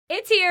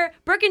It's here.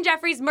 Brooke and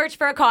Jeffrey's merch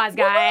for a cause,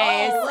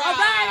 guys. All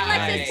right,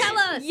 Alexis, tell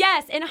us.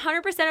 Yes, and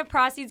 100% of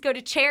proceeds go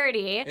to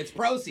charity. It's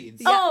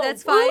proceeds. Oh,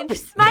 that's fine.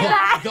 Oops, my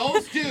bad.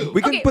 Those two.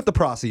 We can put the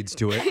proceeds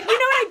to it. You know what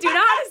I do know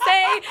how to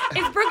say?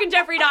 It's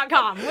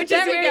brookeandjeffrey.com, which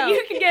is where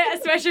you can get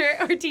a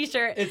sweatshirt or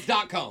t-shirt. It's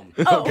 .com.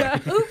 Oh,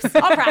 oops.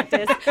 I'll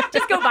practice.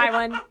 Just go buy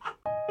one.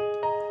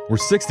 We're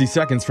 60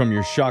 seconds from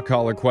your shock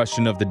collar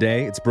question of the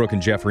day. It's Brooke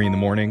and Jeffrey in the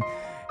morning.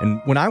 And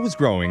when I was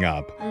growing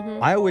up,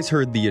 I always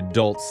heard the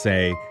adults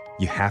say,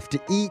 you have to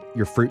eat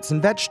your fruits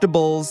and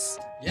vegetables.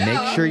 Yeah.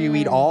 Make sure you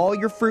eat all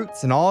your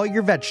fruits and all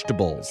your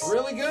vegetables. It's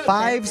really good.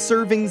 5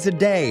 servings a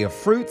day of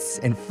fruits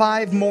and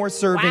 5 more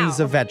servings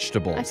of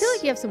vegetables. I feel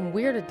like you have some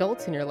weird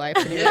adults in your life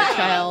when you were a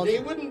child. They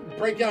wouldn't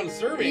break down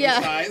serving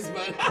size,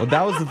 but... Well,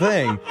 that was the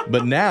thing.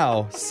 But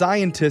now,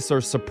 scientists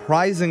are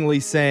surprisingly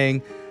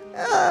saying,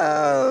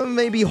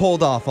 maybe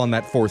hold off on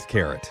that 4th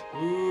carrot.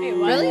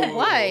 Really?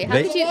 Why? How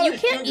They- could you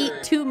can't eat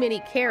too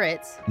many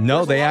carrots. No,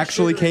 There's a they lot of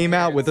actually sugar in came out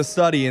carrots. with a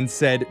study and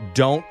said,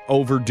 don't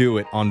overdo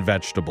it on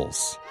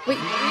vegetables. Wait,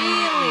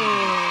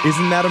 really?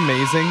 Isn't that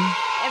amazing?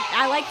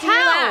 I like to hear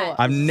that.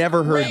 I've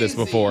never heard this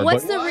Crazy. before,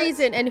 What's but the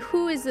reason and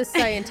who is the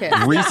scientist?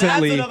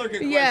 recently, That's another good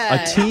question.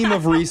 Yeah. a team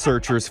of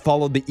researchers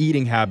followed the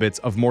eating habits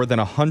of more than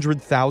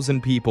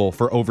 100,000 people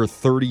for over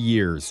 30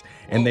 years,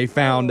 and they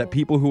found that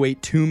people who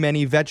ate too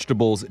many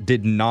vegetables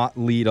did not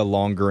lead a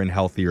longer and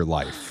healthier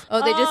life.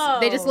 Oh,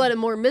 they just let a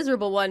more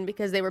miserable one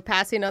because they were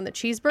passing on the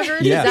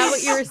cheeseburgers? Yes. Is that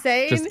what you were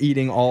saying? Just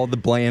eating all the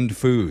bland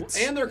foods.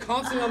 And they're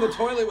constantly on the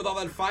toilet with all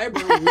that fiber,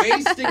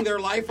 wasting their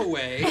life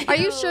away. Are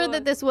you sure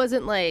that this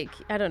wasn't like,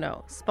 I don't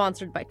know,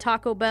 sponsored by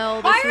Taco Bell,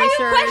 this Why are you research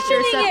or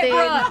questioning something? it,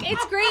 Brooke?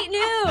 It's great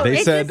news. They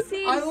It said- just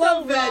seems I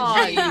love so wrong.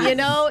 veggies. You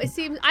know, it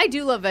seems I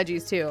do love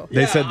veggies too.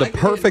 They Yeah, said the I can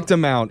perfect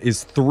handle- amount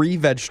is 3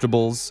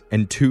 vegetables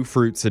and 2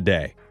 fruits a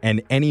day,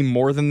 and any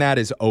more than that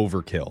is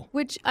overkill.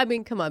 Which, I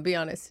mean, come on, be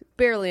honest.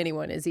 Barely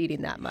anyone is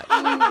eating that much.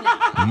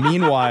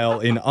 Meanwhile,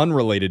 in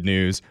unrelated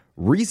news,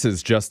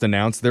 Reese's just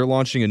announced they're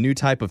launching a new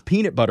type of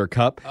peanut butter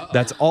cup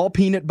that's all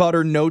peanut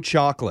butter, no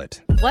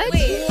chocolate. What?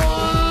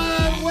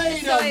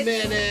 What? Wait a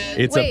minute.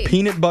 It's Wait. a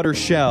peanut butter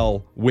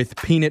shell with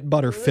peanut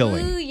butter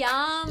filling. Ooh,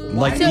 yum.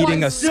 Like Why?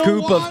 eating I a still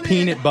scoop want of it.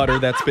 peanut butter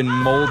that's been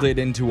molded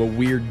into a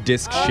weird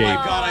disc Oh shape my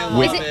God, I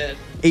with love it.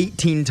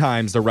 18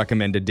 times the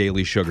recommended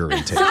daily sugar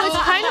intake. So it's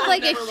kind of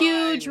like a Never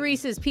huge mind.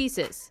 Reese's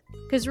Pieces.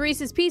 Because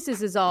Reese's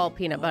Pieces is all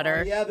peanut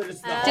butter. Yeah, they're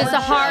just Just a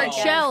hard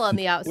shell on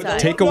the outside.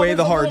 Take away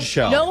the hard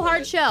shell. No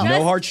hard shell.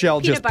 No hard shell,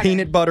 peanut just butter.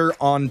 peanut butter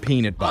on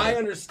peanut I butter.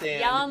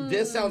 understand. Yum.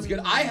 This sounds good.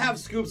 I have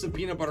scoops of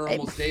peanut butter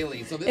almost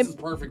daily, so this is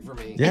perfect for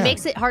me. Yeah. It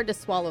makes it hard to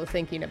swallow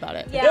thinking about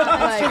it. Yeah,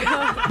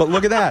 that's true. But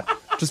look at that.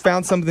 Just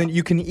found something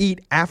you can eat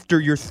after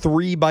your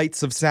 3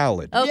 bites of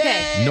salad.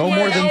 Okay. Yay! No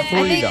more than Yeah. 3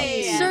 I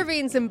think though.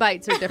 servings and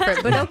bites are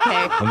different, but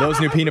okay. And those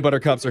new peanut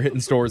butter cups are hitting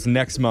stores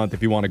next month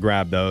if you want to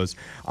grab those.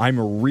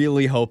 I'm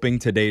really hoping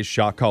today's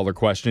shock collar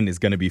question is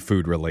going to be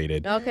food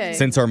related. Okay.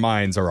 Since our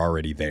minds are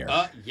already there.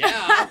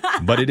 Yeah.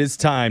 But it is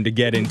time to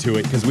get into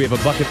it because we have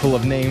a bucket full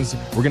of names.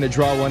 We're going to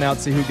draw one out,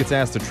 see who gets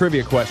asked a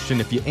trivia question.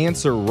 If you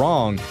answer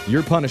wrong,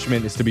 your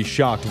punishment is to be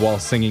shocked while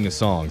singing a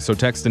song. So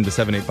text into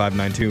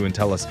 78592 and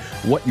tell us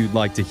what you'd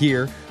like to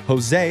hear.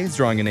 Jose is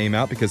drawing a name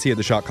out because he had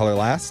the shock collar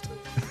last.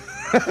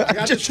 I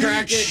got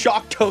distracted.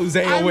 Shocked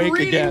Jose I'm awake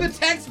reading again. the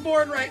text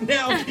board right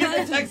now. People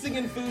texting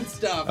and food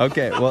stuff.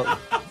 Okay, well,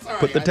 Sorry,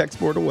 put the I'm text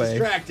board away.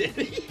 Distracted.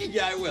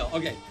 Yeah, I will.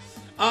 Okay.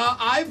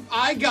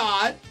 I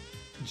got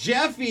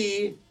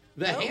Jeffy.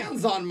 The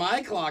hands on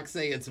my clock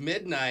say it's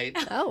midnight.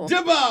 Oh.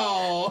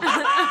 DeBo.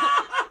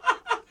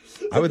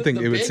 I would think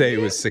The it would big say it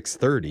man? was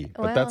 6:30,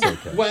 but Well. that's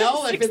okay.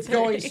 Well, if it's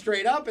going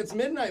straight up, it's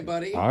midnight,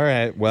 buddy. All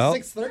right, well,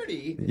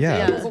 6:30. yeah,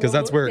 Yeah. because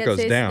that's where it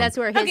goes down. That's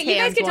where his Okay, you guys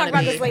hands can talk wanna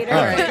about this be. later.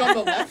 All right. Like on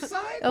the left side?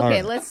 Okay,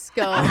 right. let's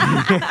go.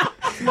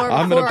 It's more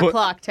I'm of a gonna 4 put-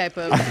 o'clock type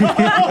of.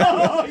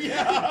 Oh,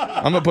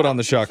 yeah. I'm going to put on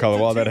the shock collar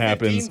while that 2:15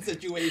 happens.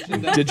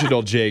 Situation there.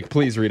 Digital Jake,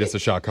 please read us a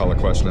shock collar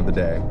question of the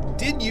day.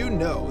 Did you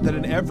know that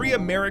in every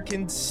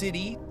American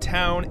city,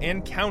 town,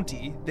 and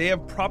county, they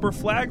have proper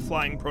flag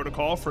flying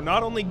protocol for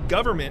not only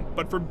government,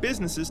 but for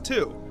businesses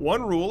too?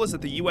 One rule is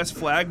that the U.S.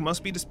 flag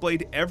must be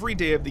displayed every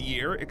day of the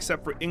year,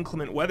 except for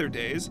inclement weather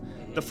days.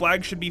 The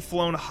flag should be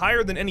flown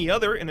higher than any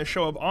other in a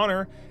show of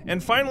honor.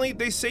 And finally,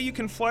 they say you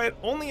can fly it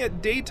only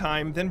at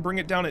daytime, then bring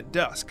it down at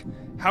dusk.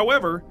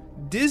 However,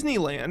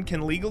 Disneyland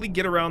can legally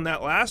get around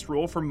that last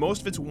rule for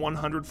most of its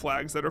 100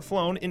 flags that are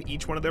flown in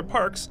each one of their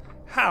parks.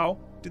 How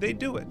do they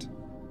do it?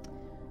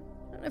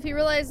 I don't know if you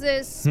realize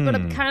this, but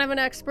I'm kind of an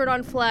expert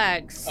on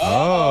flags. Oh.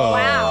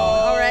 Wow.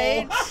 All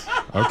right.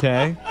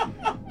 Okay.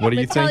 What are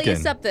you Let me tell you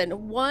thinking?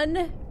 something.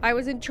 One, I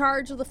was in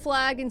charge of the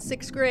flag in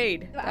 6th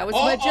grade. That was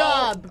my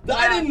job.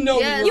 I didn't know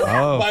Yes. you were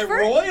Oh. by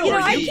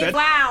royalty. You know,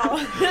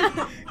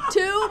 wow.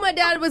 2, my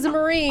dad was a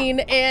Marine,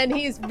 and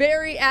he's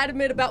very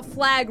adamant about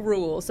flag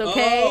rules,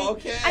 okay? Oh,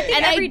 okay. I think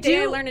And every I day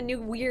I do- learn a new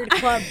weird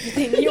club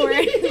thing you were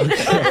in.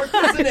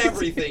 Workers and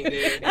everything,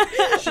 dude.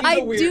 She's a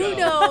I weirdo. do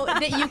know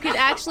that you can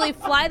actually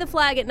fly the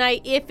flag at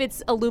night if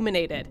it's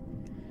illuminated.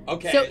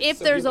 Okay. So if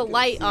there's a people can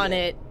light see on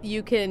it,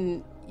 you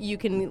can you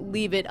can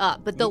leave it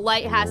up, but the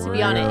light has to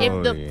be on it.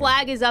 If the Really?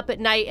 flag is up at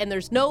night and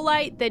there's no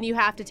light, then you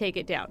have to take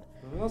it down.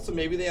 Oh, so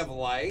maybe they have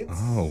lights.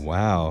 Oh,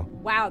 wow.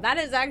 Wow, that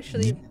is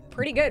actually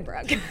pretty good,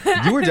 Brooke.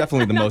 You were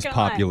definitely the Not most gonna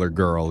lie. popular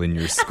girl in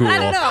your school. I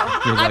don't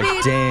know. You're I like,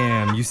 mean-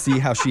 damn, you see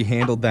how she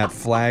handled that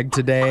flag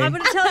today? I'm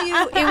going to tell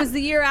you, it was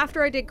the year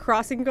after I did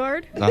crossing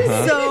guard.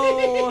 Uh-huh. So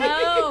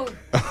Oh,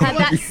 had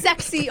that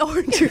sexy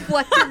orange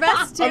reflector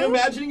vest too. I'm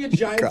imagining a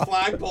giant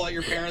flagpole at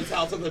your parents'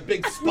 house with a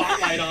big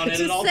spotlight on it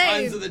To at all save.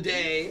 times of the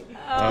day.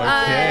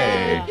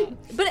 Okay.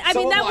 But I So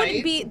mean, that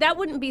light.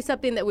 wouldn't be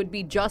something that would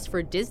be just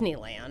for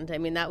Disneyland. I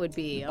mean, that would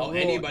be a rule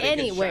anybody could shine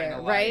anywhere,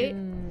 a light. right?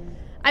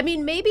 I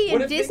mean, maybe in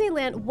What if they-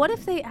 Disneyland. What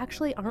if they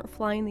actually aren't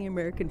flying the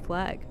American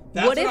flag?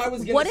 That's what what if I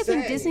was gonna what if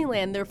in say.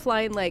 Disneyland they're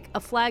flying like a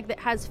flag that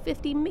has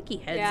 50 Mickey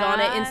heads on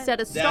it Yeah. instead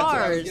of That's what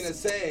I was stars? gonna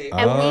say.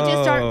 And we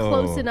just aren't Oh.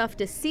 close enough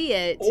to see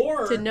it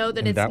Or- to know that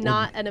And it's that would-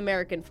 not an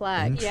American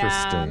flag. Interesting.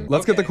 Yeah.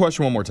 Let's get the Okay.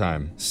 question one more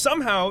time.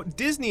 Somehow,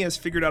 Disney has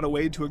figured out a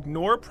way to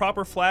ignore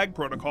proper flag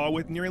protocol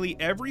with nearly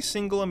every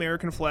single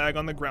American flag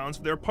on the grounds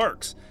of their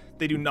parks.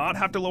 They do not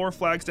have to lower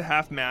flags to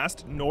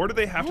half-mast, nor do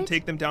they have to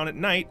take them down at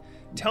night.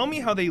 Tell me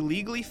how they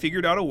legally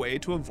figured out a way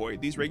to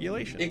avoid these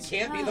regulations. It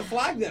can't be the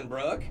flag then,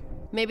 Brooke.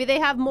 Maybe they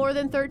have more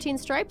than 13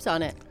 stripes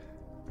on it.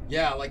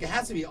 Yeah, like it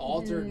has to be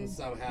altered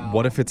somehow.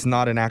 What if it's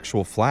not an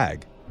actual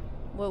flag?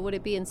 What would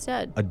it be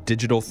instead? A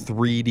digital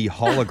 3D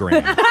hologram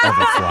of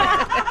a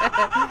flag.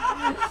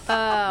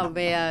 Oh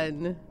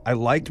man. I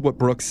liked what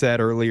Brooke said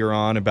earlier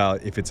on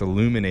about if it's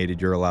illuminated,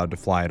 you're allowed to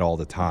fly it all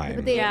the time.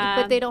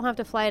 But they don't have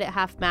to fly it at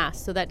half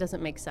mast, so that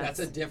doesn't make sense. That's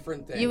a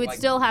different thing. You would like,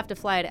 still have to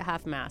fly it at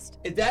half mast.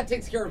 That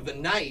takes care of the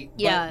night.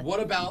 Yeah. But what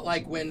about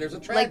like when there's a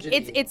Like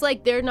tragedy? it's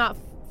like they're not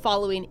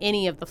following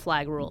any of the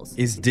flag rules.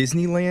 Is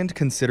Disneyland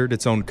considered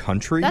its own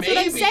country? That's what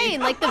I'm Maybe.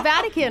 saying, like the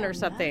Vatican or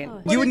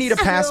something. You would need a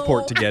it's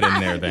passport to still- get in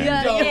there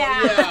then. Don't-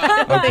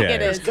 Yeah. I think Okay.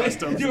 it is.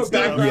 Customs Do and a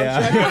stuff. background Yeah.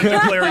 check. You gotta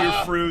declare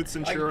your fruits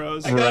and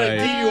churros. I got a Right.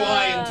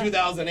 DUI in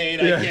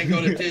 2008. I can't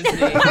go to Disney.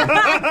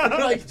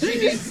 Like,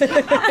 jeez.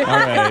 All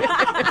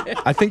right.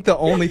 I think the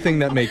only thing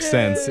that makes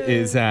sense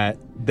is that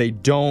they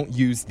don't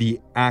use the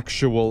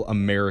actual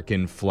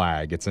American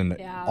flag. It's an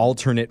Yeah.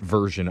 alternate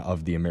version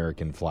of the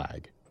American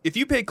flag. If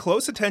you pay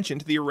close attention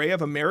to the array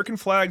of American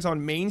flags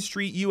on Main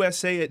Street,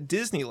 USA at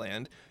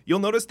Disneyland, you'll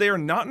notice they are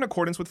not in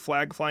accordance with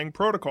flag flying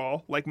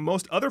protocol, like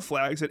most other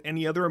flags at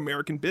any other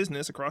American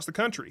business across the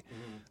country.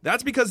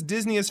 That's because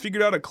Disney has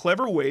figured out a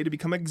clever way to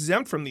become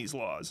exempt from these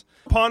laws.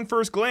 Upon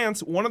first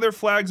glance, one of their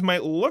flags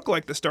might look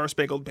like the Star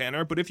Spangled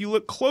Banner, but if you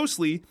look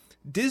closely,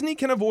 Disney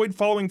can avoid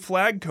following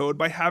flag code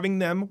by having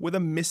them with a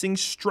missing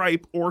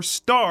stripe or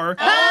star,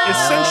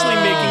 essentially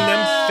making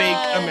them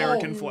fake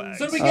American flags.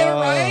 So did we get it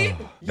right?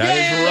 that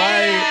is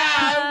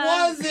Yeah, it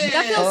wasn't.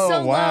 That feels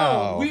so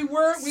wow. We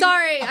were. We,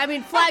 Sorry, I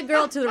mean flag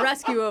girl to the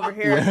rescue over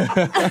here.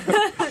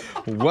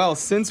 Well,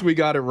 since we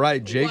got it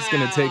right, Jake's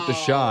going to take the Wow.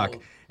 shock.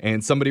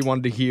 And somebody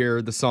wanted to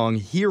hear the song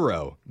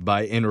Hero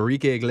by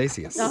Enrique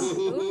Iglesias.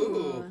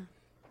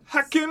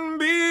 I can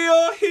be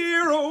a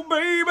hero,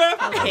 baby.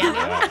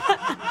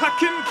 I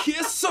can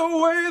kiss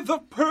away the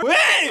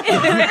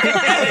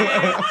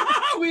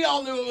we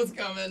all knew it was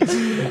coming.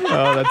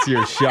 Oh, that's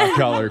your shock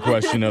collar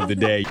question of the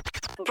day.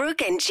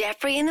 Brooke and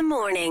Jeffrey in the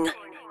morning.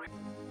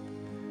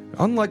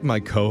 Unlike my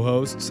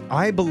co-hosts,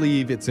 I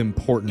believe it's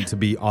important to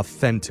be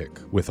authentic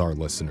with our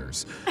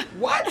listeners.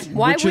 What?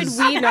 Why Which would is-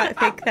 we not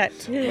think that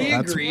too? We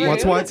That's agree.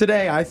 why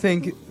today I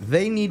think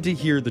they need to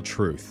hear the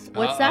truth.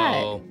 What's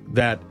Uh-oh.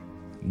 That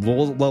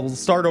we'll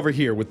start over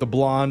here with the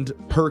blonde,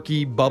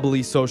 perky,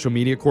 bubbly social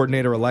media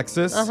coordinator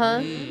Alexis.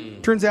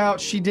 Turns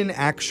out she didn't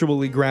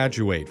actually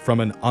graduate from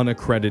an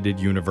unaccredited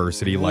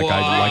university like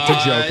I'd like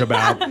to joke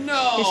about.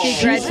 No.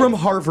 She's from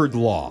Harvard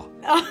Law.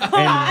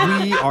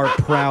 And we are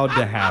proud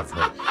to have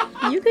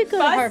her. You could go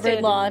to Harvard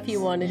Busted. Law if you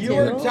wanted You to.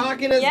 were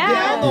talking us Yeah.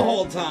 down the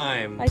whole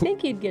time. I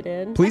think you'd get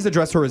in. Please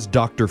address her as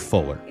Dr.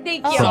 Fuller.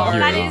 Thank you. From here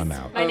That on is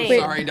out. my I'm name.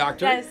 sorry,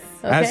 doctor. Yes.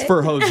 As Okay.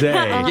 for Jose,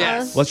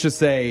 Yes. let's just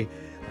say,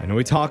 I know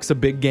he talks a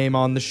big game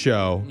on the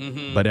show,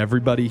 but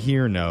everybody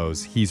here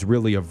knows he's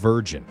really a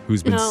virgin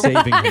who's been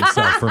saving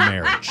himself for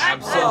marriage.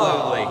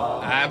 Absolutely.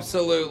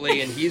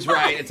 Absolutely. And he's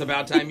right. It's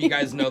about time you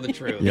guys know the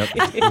truth. Yep.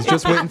 He's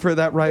just waiting for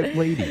that right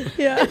lady.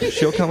 Yeah.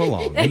 She'll come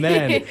along. And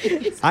then,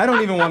 I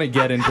don't even want to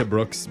get into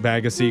Brooke's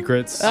bag of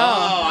secrets. Oh,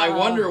 I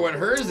wonder what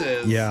hers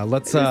is. Yeah,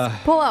 let's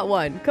Pull out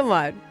one. Come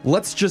on.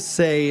 let's just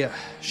say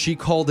she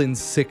called in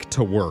sick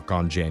to work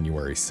on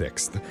January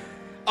 6th.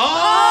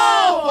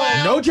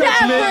 Oh! No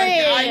judgment.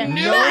 I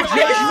knew No it. judgment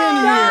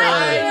here.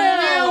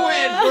 I knew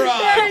it,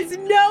 Brooke.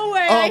 There's no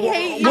way. I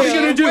hate What are you. you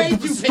gonna do? Way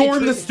too Storm the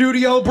patriot.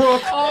 studio,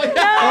 Brooke? Oh,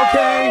 yeah.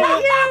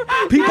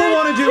 Okay. People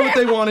want to do what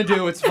they want to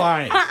do. It's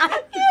fine.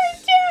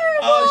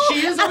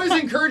 She is always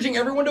encouraging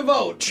everyone to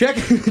vote. Check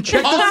the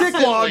sick logs.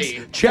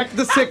 Constantly. Check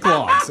the sick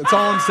logs. That's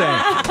all I'm saying.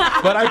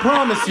 But I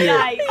promise you,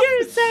 Nice.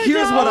 You're so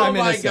Here's what I'm my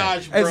gonna say.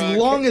 gosh, As Brooke.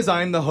 long as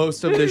I'm the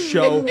host of this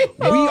show, we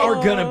are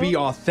gonna be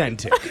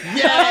authentic.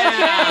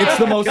 Yeah. It's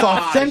the most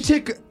Gosh.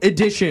 authentic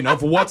edition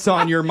of What's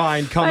on Your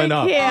Mind coming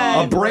up.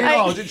 can't. A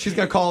brand. She's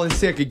gonna call in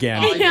sick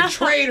again. Oh, you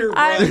traitor,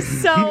 bro. I'm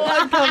so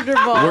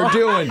uncomfortable. We're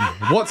doing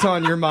What's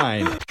on Your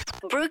Mind.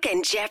 Brooke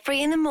and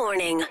Jeffrey in the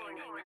morning.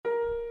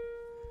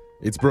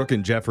 It's Brooke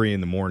and Jeffrey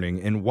in the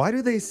morning. And why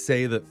do they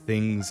say that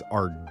things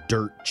are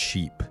dirt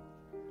cheap?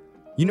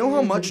 You know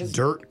how much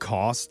dirt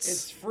costs?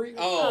 It's free.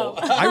 Oh.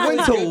 I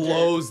went to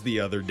Lowe's the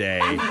other day,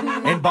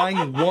 and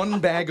buying one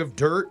bag of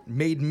dirt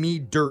made me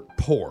dirt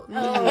poor.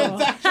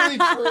 That's actually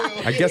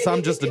true. I guess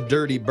I'm just a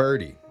dirty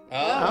birdie.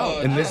 Oh,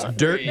 And this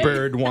dirt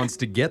bird wants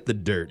to get the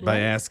dirt by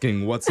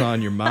asking what's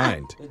on your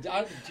mind.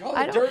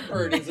 The dirt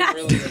bird isn't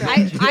really.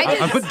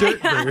 I'm a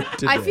dirt bird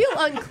today. I feel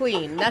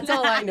unclean. That's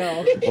all I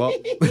know. Well,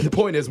 the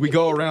point is we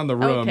go around the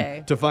room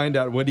Okay. to find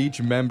out what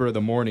each member of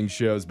the morning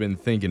show's been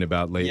thinking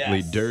about lately,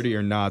 Yes. dirty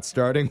or not,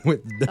 starting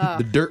with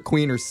the dirt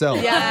queen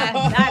herself. Yeah,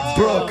 that's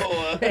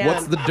Brooke, Yeah.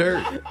 what's the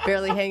dirt?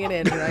 barely hanging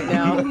in right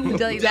now. I'll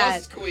tell you that.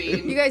 Dust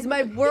queen. You guys,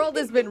 my world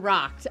has been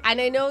rocked.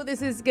 And I know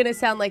this is going to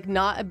sound like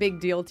not a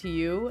big deal to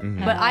you,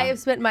 but I have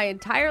spent my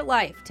entire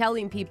life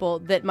telling people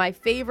that my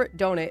favorite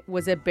donut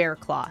was a bear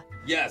claw.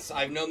 Yes,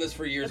 I've known this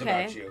for years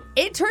about you.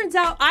 It turns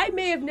out I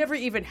may have never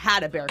even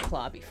had a bear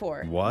claw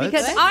before. What?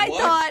 Because I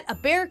What? thought a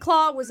bear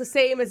claw was the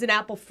same as an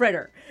apple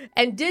fritter.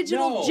 And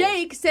Digital No.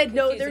 Jake said,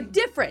 no, they're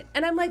different.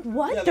 And I'm like,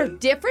 what? Yeah, they're they're-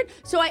 different?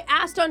 So I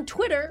asked on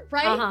Twitter,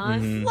 right? Uh-huh.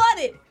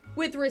 Flooded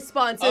with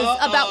responses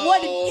about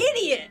what an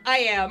idiot I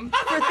am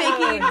for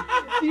thinking,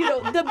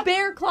 the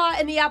bear claw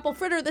and the apple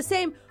fritter are the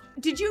same.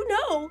 Did you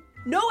know?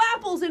 No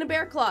apples in a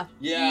bear claw.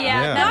 Yeah.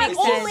 Yeah, that It's makes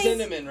all sense.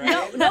 cinnamon,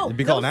 right? No. It'd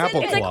be called an apple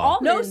cinnamon. It's like claw.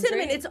 almonds, No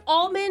cinnamon. right? It's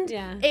almond,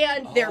 Yeah.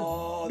 and they're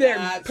Oh, they're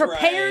that's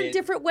prepared right.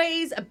 different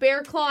ways. A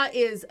bear claw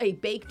is a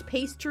baked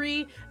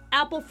pastry.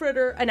 Apple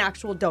fritter, an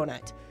actual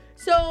donut.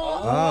 So,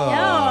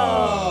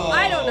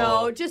 I don't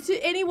know. Just to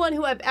anyone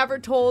who I've ever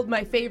told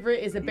my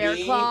favorite is a bear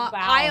Me? claw, Wow.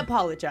 I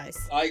apologize.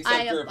 I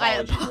accept your I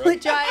apology, bro.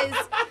 apologize.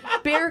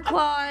 Bear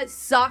claw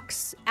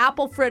sucks.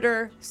 Apple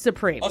fritter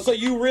supreme. Oh, so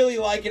you really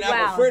like an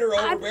apple Wow. fritter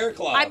over bear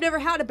claw? I've never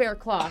had a bear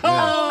claw. Oh,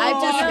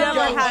 I've just my never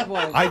God. had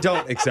one. I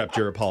don't accept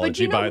your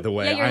apology, you know- by the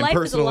way. yeah, your I'm life is a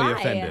personally lie.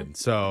 offended.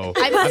 So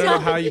I don't know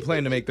how you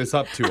plan to make this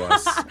up to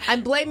us.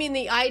 I'm blaming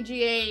the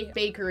IGA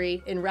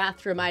bakery in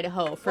Rathdrum,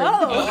 Idaho for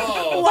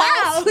Oh.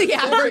 falsely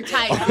advertising.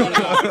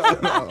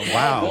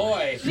 Wow.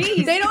 Boy.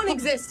 They don't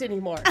exist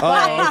anymore.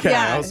 Oh, okay.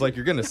 Yeah. I was like,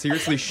 you're going to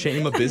seriously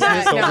shame a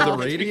business over No.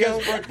 the radio?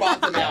 Because Brooke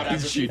bought them out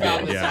after She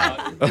found did, this yeah.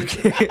 out.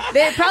 Okay.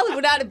 They probably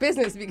went out of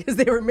business because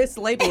they were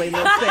mislabeling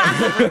those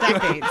things for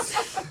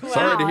decades.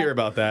 Sorry to hear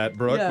about that,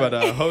 Brooke. Yeah. But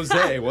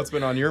Jose, what's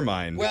been on your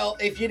mind? Well,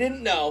 if you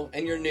didn't know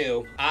and you're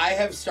new, I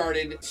have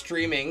started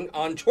streaming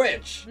on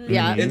Twitch.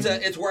 Yeah.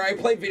 It's where I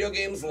play video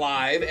games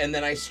live and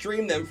then I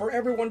stream them for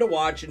everyone to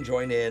watch and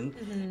join in.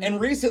 And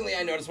recently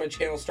I noticed my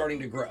channel's starting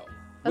to grow,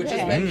 which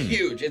has been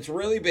huge. It's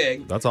really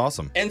big. That's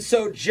awesome. And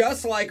so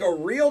just like a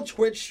real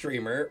Twitch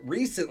streamer,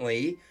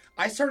 recently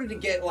I started to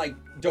get like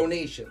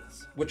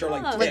donations, which are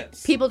like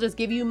tips. People just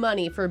give you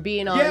money for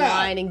being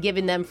online and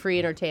giving them free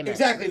entertainment.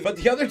 Exactly. But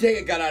the other day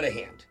it got out of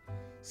hand.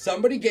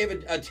 Somebody gave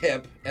a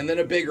tip and then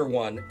a bigger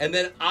one. And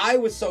then I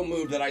was so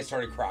moved that I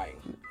started crying.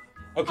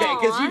 Okay,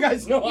 because you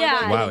guys know Yeah.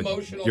 I'm Wow, an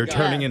emotional you're guy.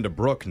 turning into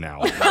Brooke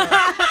now.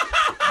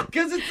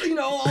 Because it's,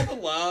 all the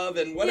love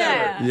and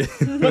whatever. Yeah.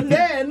 But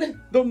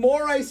then, the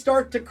more I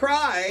start to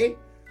cry,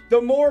 the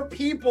more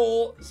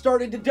people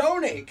started to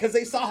donate because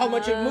they saw how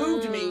much it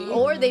moved me.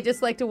 Or they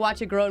just like to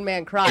watch a grown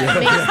man cry. It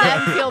makes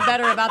them feel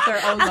better about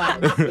their own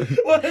lives.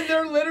 Well,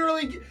 they're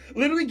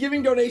literally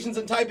giving donations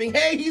and typing,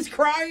 "Hey, he's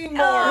crying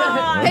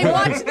more." Hey,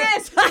 watch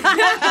this!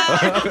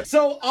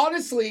 So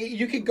honestly,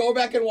 you can go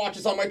back and watch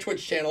us on my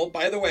Twitch channel.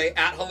 By the way,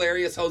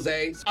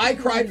 @HilariousJose. I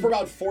cried for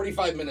about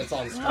 45 minutes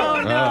on stream.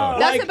 Oh.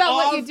 That's Like, about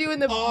what off- you do in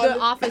the on-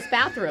 office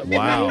bathroom.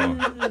 Wow.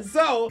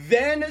 So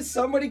then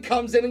somebody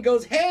comes in and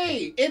goes,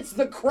 "Hey, it's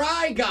the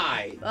cry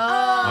guy."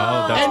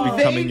 Oh, that's And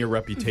becoming they- your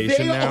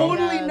reputation They now?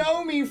 only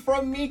know me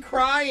from me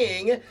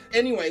crying.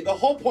 Anyway, the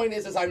whole point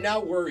is I'm now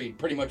worried,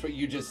 pretty much what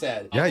you just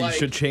said. Yeah, I'm you like,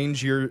 should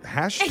change your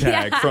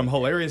hashtag from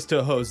hilarious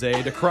to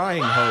Jose to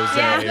crying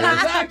Jose It's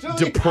or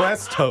actually-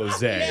 depressed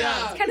Jose.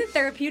 Yeah. It's kind of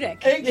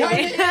therapeutic. It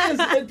kind of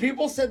is. And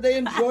people said they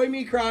enjoy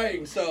me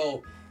crying,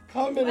 so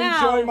come and Wow.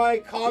 enjoy my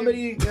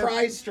comedy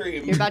cry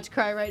stream. You're about to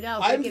cry right now.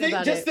 I'm Thinking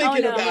about just it.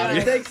 thinking Oh, no. about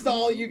it. Thanks to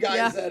all you guys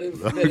Yeah. that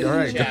have been All in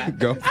right, the chat.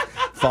 go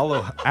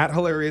follow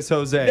hilarious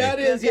Jose. That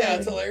is, yeah,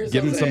 it's hilarious.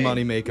 Give him some Jose.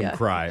 money, make him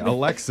cry.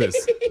 Alexis,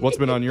 what's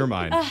been on your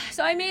mind?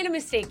 So I made a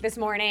mistake this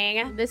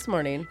morning. This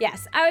morning.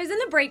 Yes, I was in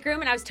the break room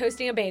and I was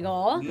toasting a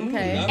bagel.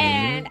 Okay.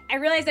 And I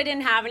realized I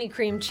didn't have any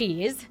cream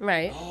cheese.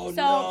 Right. Oh, So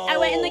no. I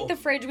went in like the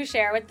fridge we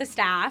share with the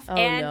staff, Oh,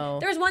 and no.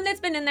 there's one that's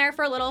been in there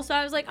for a little. So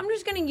I was like, I'm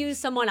just gonna use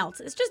someone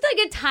else's, just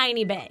like a tiny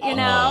bit, you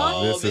know.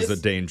 Oh, This is a this-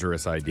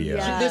 dangerous idea.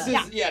 Yeah. This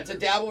is, to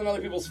dabble in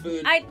other people's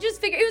food. I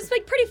just figured it was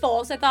like pretty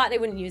full, so I thought they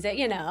wouldn't use it,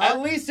 you know. At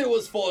least it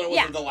was full and it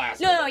wasn't the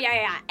last one. No,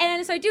 yeah.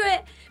 And so I do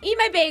it, eat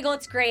my bagel,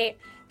 it's great.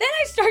 then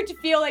I start to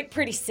feel like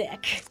pretty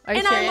sick. Are you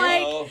and I'm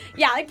serious? like,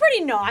 yeah, like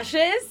pretty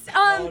nauseous.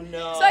 Oh,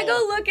 no. So I go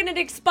look and it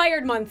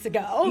expired months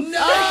ago.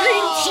 No!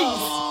 Cream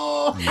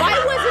cheese.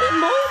 Why wasn't it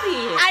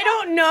moldy? I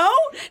don't know.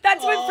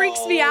 That's what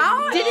freaks me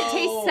out. Did it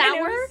taste And it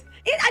sour? was-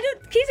 I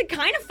don't. Tasted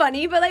kind of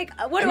funny, but like,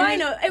 what do I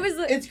know? It was.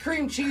 It's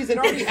cream cheese. It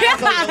already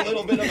has like a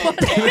little bit of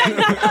a taste.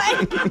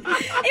 It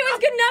was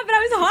good enough, but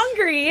I was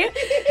hungry,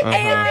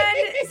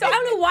 and so I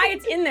don't know why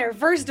it's in there.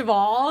 First of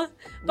all,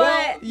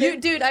 but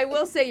Dude, I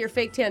will say your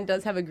fake tan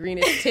does have a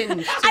greenish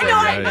tinge. To I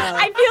know it.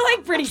 I feel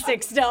like pretty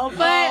sick still.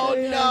 But Oh,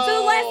 no. so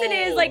the lesson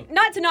is like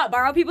not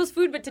borrow people's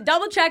food, but to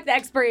double check the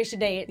expiration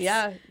dates.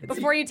 Yeah.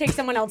 Before you take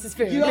someone else's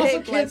food. You also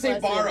Big can't say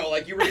life lesson. borrow,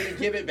 like you were going to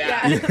give it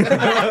back.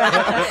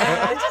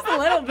 Just a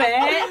little bit.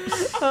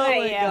 Oh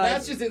my God.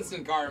 That's just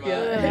instant karma.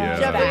 Yeah.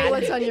 Jeffrey,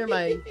 what's on your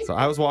mind? So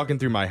I was walking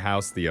through my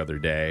house the other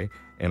day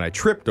and I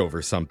tripped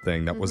over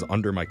something that was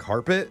under my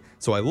carpet.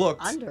 So I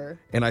looked Under?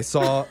 and I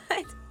saw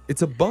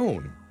it's a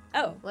bone.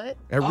 Oh. What?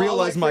 I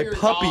realized like my for your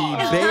puppy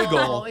dog.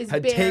 Bagel it's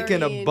had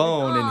taken a buried.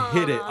 bone and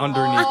hid it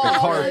underneath the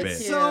carpet.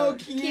 that's So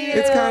cute.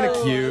 It's kinda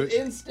cute.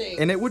 Instinct.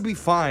 And it would be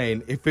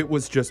fine if it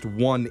was just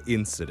one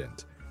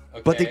incident.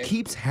 But it Okay.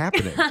 keeps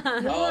happening.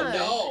 Oh,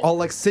 no. I'll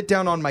like sit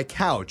down on my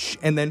couch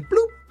and then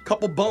bloop,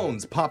 couple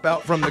bones pop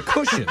out from the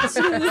cushions.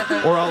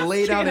 Or I'll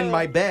lay down in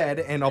my bed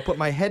and I'll put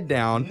my head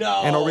down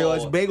No. and I'll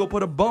realize Bagel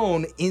put a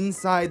bone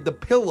inside the In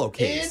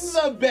pillowcase.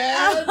 the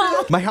bed?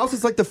 My house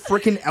is like the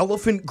freaking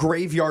elephant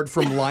graveyard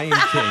from Lion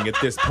King at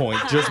this point.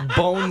 Just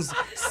bones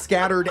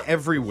scattered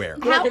everywhere.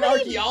 Like an many-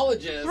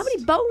 archaeologist. How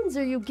many bones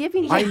are you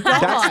giving your I'm-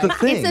 dog? that's the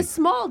thing. It's a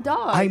small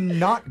dog. I'm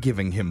not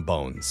giving him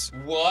bones.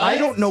 What? I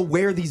don't know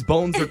where these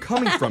bones are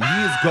coming from.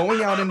 He is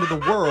going out into the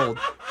world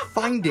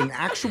finding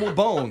actual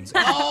bones.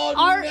 Oh,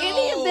 Are no.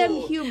 any of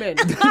them human?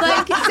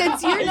 Like,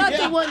 since you're not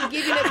Yeah. the one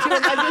giving it to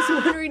him, I'm just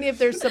wondering if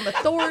there's some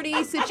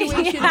authority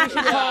situation we should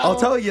call. I'll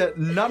tell you,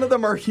 none of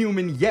them are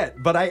human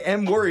yet, but I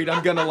am worried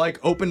I'm gonna like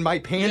open my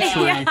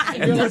pantry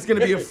and there's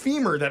gonna be a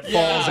femur that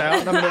falls out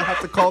and I'm gonna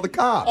have to call the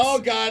cops. Oh,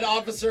 God,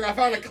 officer, I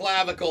found a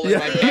clavicle in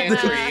my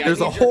pantry. I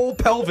There's a need your- whole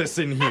pelvis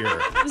in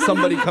here.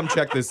 Somebody come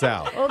check this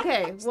out.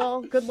 Okay,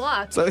 well, good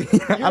luck. So You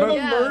I have a don't.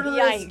 Yeah. murderous,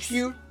 Yikes.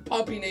 cute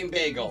puppy named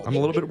Bagel. I'm a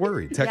little bit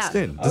worried. Text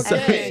Yeah. in.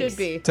 Okay. It should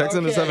be. Text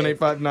in to Okay.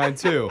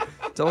 78592.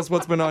 Tell us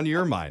what's been on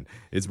your mind.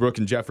 It's Brooke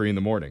and Jeffrey in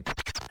the morning.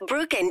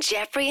 Brooke and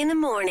Jeffrey in the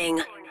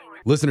morning.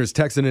 Listeners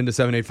texting into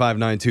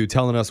 78592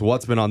 telling us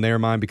what's been on their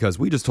mind because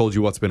we just told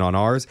you what's been on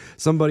ours.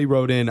 Somebody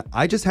wrote in,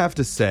 I just have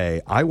to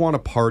say, I want to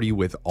party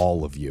with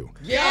all of you.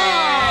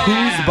 Yeah!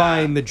 Who's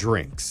buying the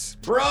drinks?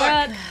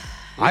 Brooke!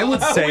 I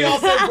would say, we all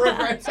said Brooke,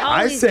 right? I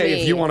always say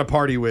me. if you want to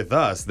party with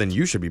us, then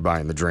you should be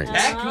buying the drinks.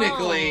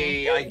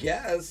 Technically, I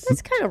guess.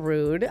 That's kind of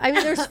rude. I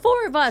mean, there's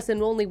 4 of us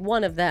and only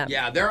one of them.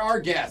 Yeah, there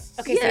are guests.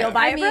 Okay, so you'll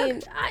buy I it, Brooke?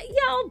 mean,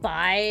 I'll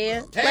buy.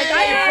 Hey, Like,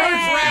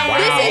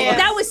 I,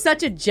 that was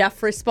such a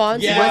Jeff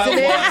response, Yeah, wasn't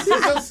it? was.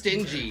 You're so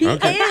stingy. He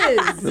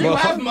is. You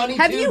have money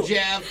Have too, you-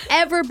 Jeff.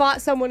 Ever bought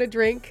someone a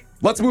drink?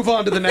 Let's move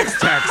on to the next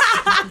text.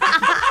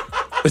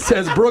 It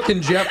says, Brooke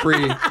and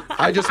Jeffrey,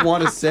 I just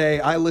want to say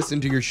I listen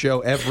to your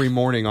show every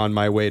morning on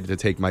my way to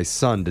take my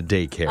son to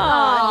daycare.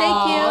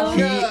 Thank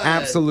you. He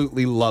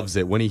absolutely loves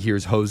it when he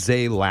hears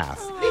Jose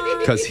laugh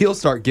because he'll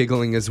start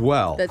giggling as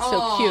well. That's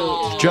so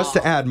cute. Just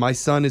to add, my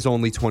son is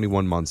only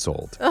 21 months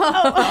old. Look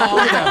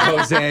at that,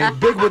 Jose.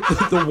 Big with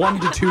the 1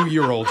 to 2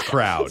 year old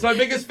crowd. It's my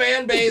biggest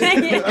fan base.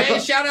 Hey,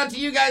 shout out to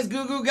you guys,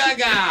 Goo Goo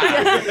Gaga.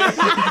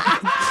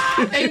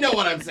 They know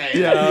what I'm saying.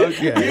 Yeah,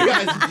 okay. You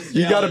guys are just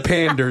You got to jealous.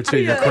 pander to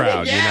your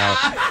crowd, you know.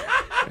 Yeah.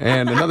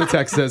 And another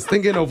text says,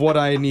 thinking of what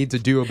I need to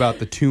do about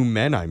the 2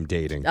 men I'm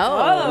dating.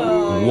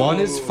 Oh. One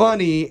is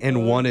funny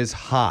and one is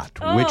hot.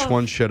 Which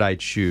one should I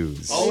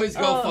choose? Always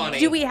go funny.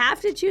 Do we have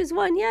to choose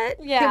one yet?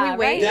 Yeah, Can we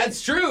wait? right?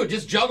 That's true.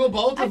 Just juggle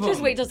both I of them.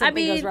 just wait till something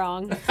mean- goes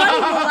wrong. Funny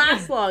will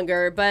last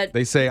longer, but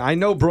They say, I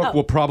know Brooke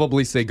will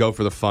probably say go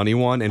for the funny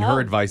one, and her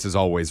advice is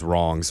always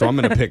wrong, so I'm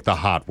going to pick the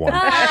hot one.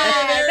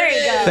 Hey, There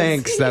you go.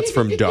 Thanks, that's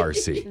from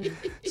Darcy.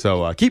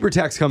 So keep your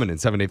text coming in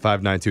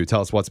 78592.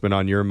 Tell us what's been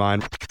on your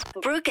mind.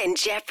 Brooke and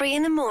Jeffrey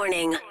in the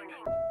morning.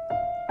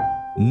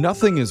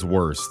 Nothing is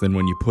worse than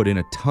when you put in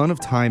a ton of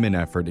time and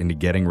effort into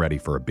getting ready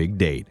for a big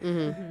date,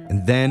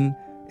 and then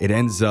it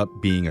ends up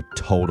being a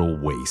total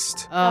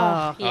waste.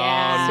 Yeah.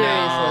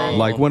 seriously.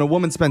 Like when a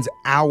woman spends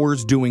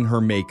hours doing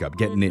her makeup,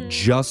 getting it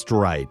just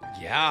right,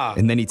 Yeah.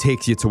 and then he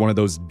takes you to one of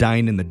those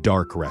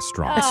dine-in-the-dark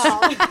restaurants.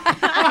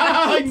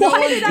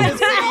 Why did I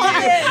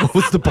say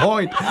What's the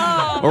point?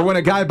 Or when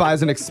a guy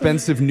buys an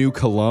expensive new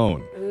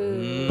cologne,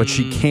 but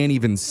she can't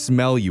even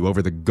smell you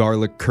over the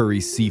garlic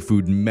curry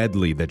seafood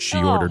medley that she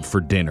ordered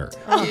for dinner.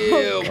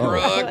 Ew,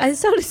 Brooke. It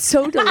sounded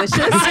so delicious.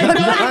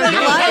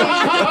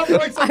 I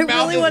I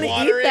really want to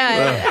eat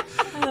that.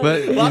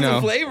 But, you Lots know,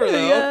 of flavor,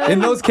 though. in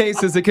those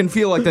cases, it can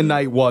feel like the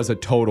night was a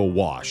total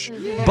wash.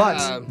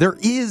 But there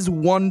is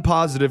one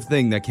positive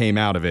thing that came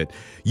out of it.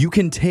 You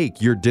can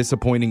take your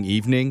disappointing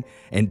evening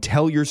and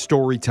tell your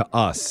story to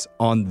us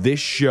on this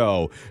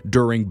show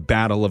during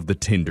Battle of the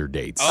Tinder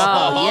Dates.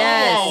 Oh,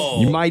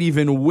 yes. You might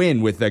even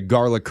win with that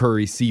garlic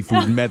curry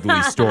seafood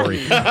medley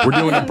story. We're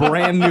doing a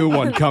brand new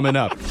one coming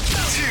up. 2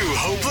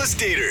 hopeless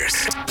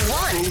daters.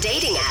 One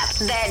dating app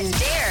that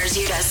dares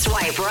you to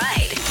swipe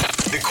right.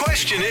 The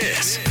question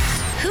is,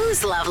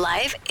 Whose love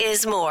life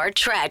is more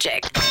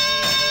tragic?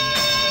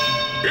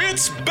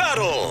 it's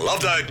Battle of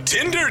the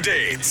Tinder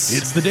Dates.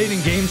 It's the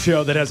dating game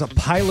show that has a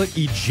pilot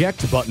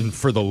eject button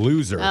for the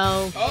loser.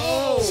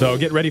 Oh. So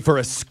get ready for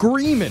a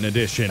screaming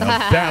edition of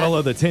Battle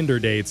of the Tinder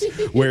Dates,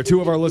 where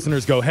 2 of our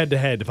listeners go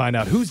head-to-head to find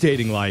out whose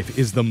dating life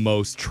is the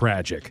most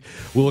tragic.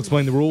 We'll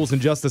explain the rules in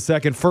just a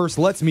second. First,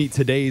 let's meet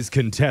today's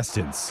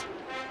contestants.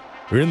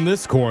 In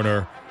this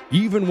corner,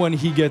 even when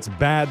he gets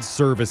bad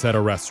service at a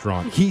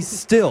restaurant, he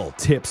still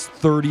tips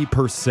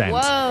 30%.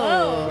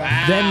 Whoa.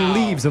 Then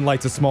leaves and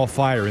lights a small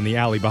fire in the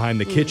alley behind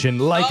the kitchen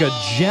like a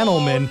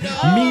gentleman.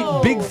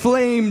 Meet Big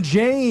Flame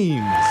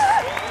James.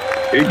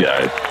 Hey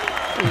guys.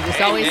 You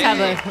just always have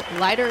a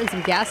lighter and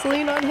some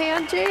gasoline on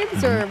hand,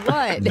 James, or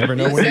what? Never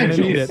know when you're going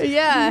to need it.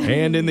 Yeah.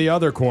 And in the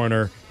other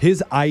corner,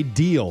 his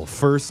ideal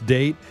first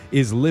date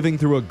is living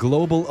through a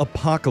global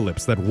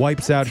apocalypse that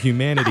wipes out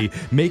humanity,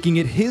 making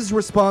it his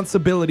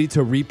responsibility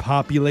to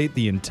repopulate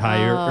the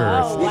entire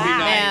Earth.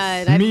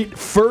 Man, Meet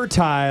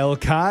fertile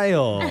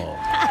Kyle.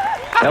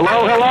 Hello.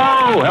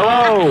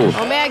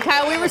 oh man,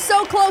 Kyle, we were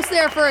so close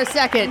there for a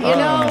second, you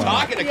know?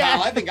 Talking to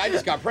Kyle, I think I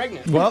just got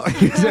pregnant. Well,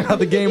 here's how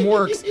the game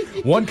works.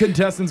 One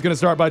contestant's going to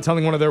start by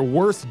telling one of their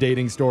worst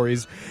dating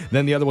stories.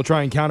 Then the other will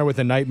try and counter with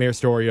a nightmare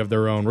story of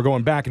their own. We're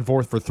going back and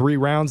forth for 3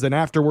 rounds. Then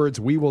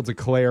afterwards, we will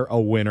declare a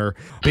winner.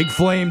 Big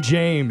Flame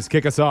James,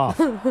 kick us off.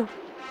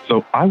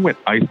 So I went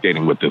ice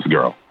skating with this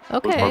girl.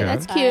 Okay,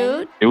 that's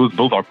cute. It was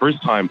both our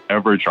first time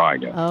ever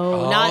trying it.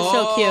 Oh, not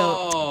so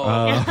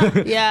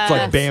cute. Yeah. It's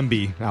like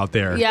Bambi out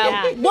there.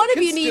 Yeah, one of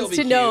Could you still needs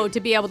be to know cute. to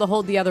be able to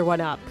hold the other one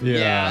up.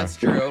 Yeah, that's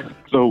true.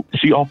 So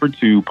she offered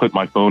to put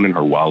my phone in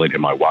her wallet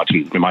and my watch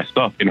and my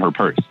stuff in her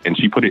purse. And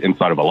she put it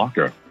inside of a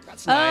locker.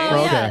 That's Oh, nice.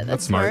 Okay, yeah,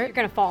 that's smart. You're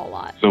going to fall a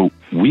lot. So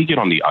we get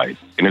on the ice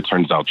and it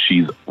turns out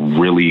she's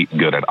really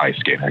good at ice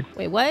skating.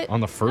 Wait, what?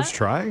 On the first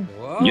try?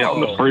 Whoa. Yeah, on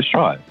the first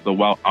try. So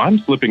while I'm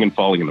slipping and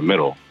falling in the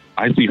middle,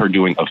 I see her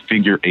doing a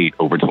figure 8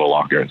 over to the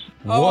lockers.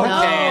 Okay, No,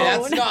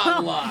 that's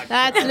not luck.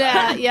 That's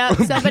that. Yep,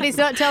 somebody's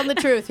not telling the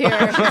truth here.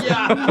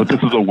 But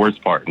this is the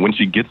worst part. When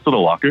she gets to the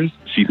lockers,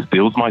 she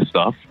steals my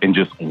stuff and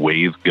just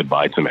waves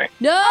goodbye to me.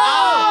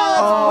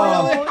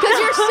 No! Because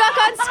you're stuck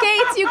on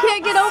skates. You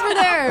can't get over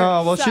there.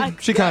 Oh, well,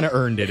 she kind of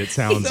earned it, it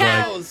sounds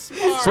like. So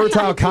smart.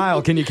 Fertile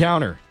Kyle, can you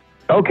counter?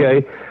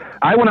 Okay.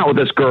 I went out with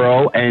this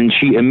girl, and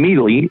she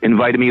immediately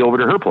invited me over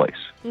to her place,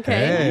 Okay.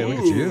 Hey, look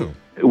at you.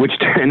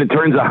 and it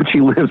turns out she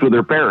lives with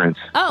her parents.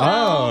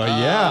 Oh,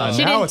 yeah.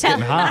 She now didn't it's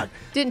getting hot.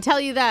 Didn't tell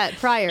you that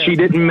prior. She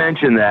didn't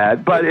mention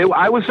that, but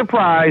I was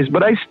surprised,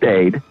 but I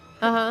stayed.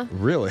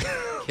 Really?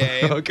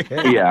 Okay.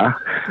 Okay. Yeah.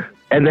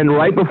 And then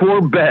right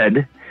before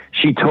bed,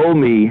 she told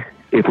me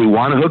if we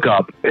want to hook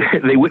up,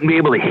 they wouldn't be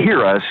able to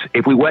hear us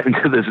if we went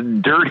into this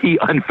dirty,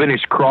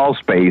 unfinished crawl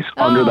space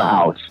under the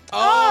house.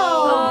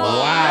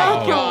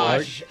 Wow.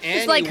 Gosh.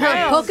 It's like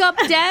her hookup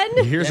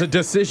den. Here's a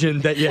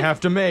decision that you have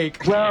to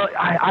make. Well,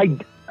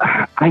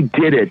 I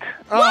did it.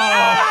 No,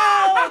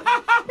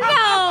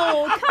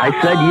 come I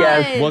said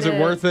yes. Was it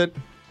worth it?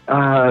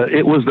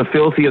 It was the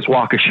filthiest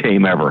walk of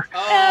shame ever.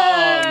 Oh,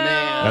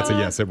 man. That's a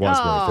yes, it was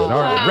worth it. All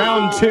right,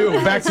 round 2.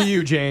 Back to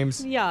you,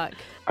 James. Yuck.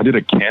 I did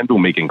a candle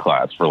making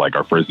class for like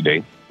our first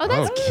date. Oh,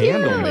 that's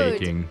candle cute.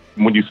 making.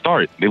 When you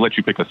start, they let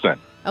you pick a scent.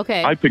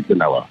 Okay. I picked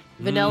vanilla.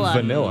 Vanilla.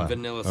 Vanilla.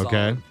 Vanilla song.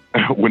 Okay.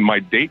 When my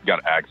date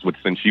got asked what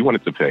scent she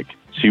wanted to pick,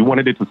 she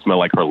wanted it to smell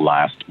like her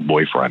last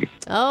boyfriend.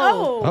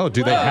 Oh. Oh,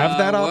 do they have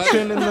that What?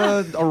 option in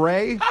the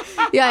array?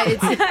 Yeah,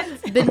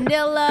 it's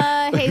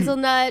vanilla,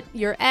 hazelnut,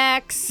 your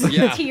ex.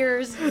 Yeah.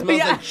 Tears. Smells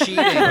like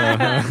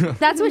cheating.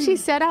 That's what she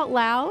said out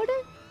loud?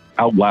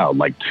 Out loud,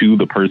 like to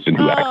the person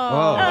who asked.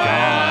 Oh,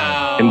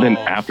 God. And then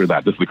after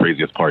that, this is the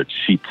craziest part.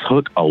 She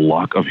took a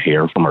lock of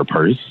hair from her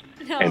purse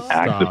and asked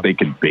Stop. if they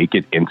could bake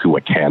it into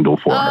a candle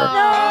for her.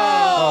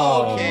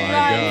 Oh, My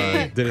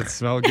God. Did it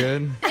smell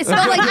good? It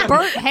smelled like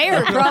burnt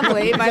hair,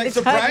 probably, by Like,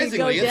 the time you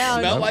go surprisingly, it down.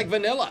 smelled like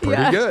vanilla.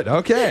 Pretty good.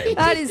 Okay.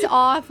 That is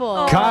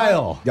awful.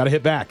 Kyle, got to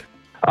hit back.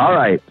 All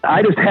right.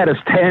 I just had a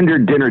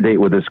standard dinner date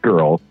with this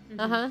girl,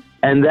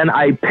 and then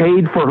I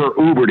paid for her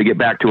Uber to get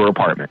back to her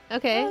apartment.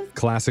 Okay.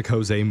 Classic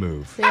Jose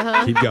move.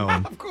 Keep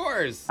going. Of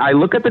course. I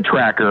look at the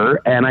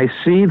tracker, and I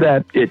see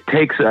that it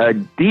takes a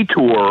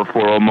detour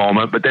for a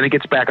moment, but then it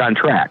gets back on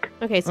track.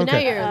 Okay, so now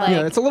you're like,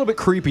 Yeah, it's a little bit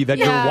creepy that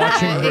Yeah, you're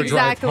watching her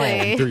exactly.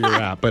 drive home through your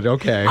app, but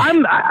okay.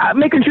 I'm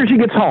making sure she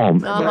gets home.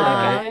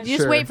 you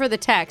just sure. wait for the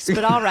text,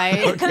 but all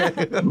right.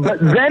 But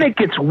then it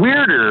gets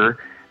weirder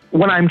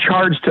when I'm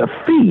charged a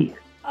fee.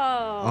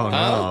 Oh,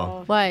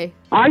 no. Why?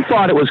 I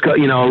thought it was,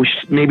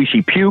 maybe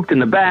she puked in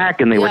the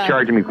back and they were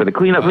charging me for the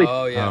cleanup.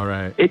 Oh, yeah. All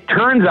right. It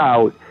turns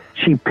out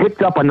she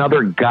picked up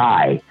another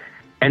guy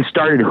and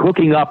started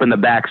hooking up in the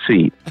back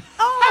seat.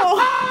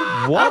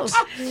 What?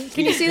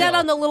 Can you see that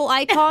on the little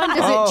icon?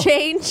 Does it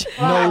change?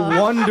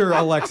 No wonder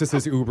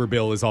Alexis's Uber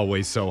bill is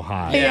always so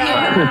high.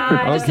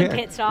 Just some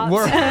pit stops.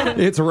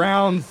 It's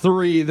round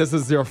 3. This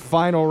is your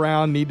final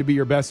round. Need to be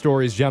your best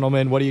stories,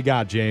 gentlemen. What do you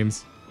got,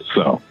 James?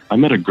 So I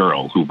met a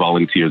girl who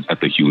volunteers at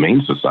the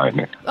Humane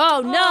Society.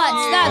 Oh,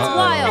 nuts. That's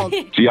wild.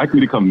 She asked me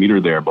to come meet her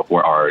there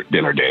before our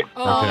dinner date.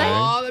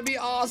 Oh, that'd be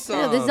awesome.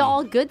 Yeah, this is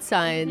all good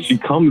signs. She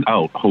comes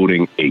out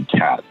holding a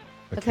cat,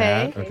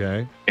 Okay.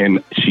 Okay.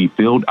 and she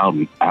filled out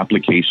an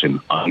application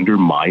under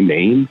my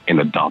name and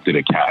adopted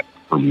a cat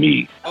for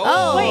me.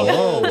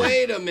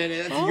 Wait a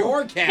minute. That's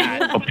your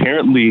cat.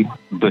 Apparently,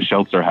 the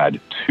shelter had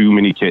too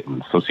many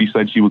kittens, so she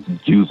said she was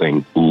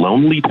using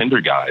lonely Tinder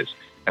guys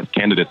as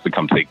candidates to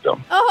come take them.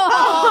 She's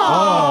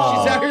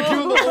out here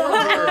doing the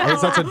order. I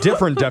guess that's a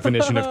different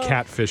definition of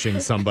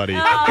catfishing somebody.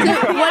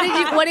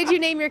 What did you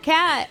name your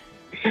cat?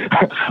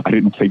 I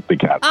didn't take the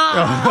cat.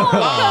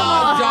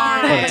 Oh,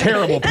 darn What a it.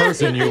 terrible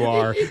person you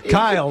are.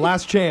 Kyle,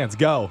 last chance.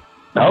 Go.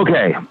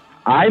 Okay.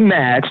 I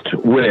matched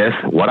with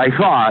what I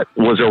thought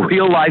was a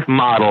real-life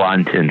model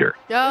on Tinder.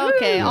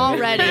 Okay,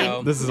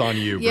 already. This is on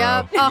you, bro.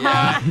 Yep.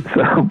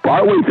 So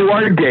partway through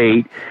our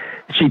date,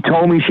 she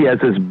told me she has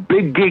this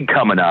big gig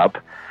coming up,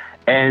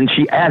 and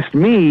she asked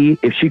me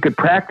if she could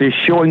practice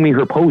showing me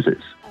her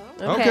poses.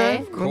 Okay.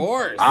 Of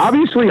course.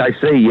 Obviously, I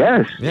say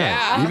yes.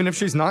 Yeah. Even if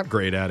she's not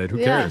great at it, who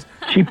cares?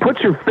 She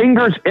puts her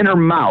fingers in her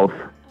mouth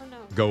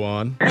Go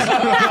on.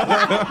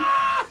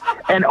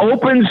 and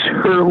opens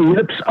her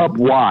lips up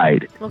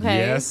wide. Okay.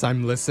 Yes,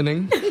 I'm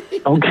listening.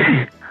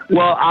 Okay.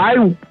 Well, I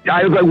was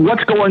like,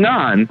 what's going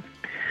on?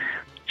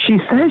 She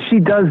says she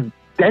does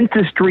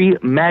dentistry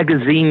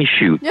magazine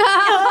shoots.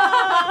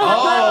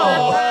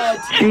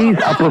 She's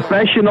a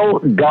professional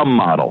gum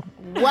model.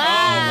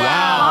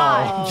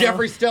 Wow.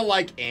 Jeffrey's still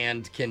like,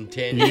 and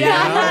continue.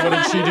 Yeah, what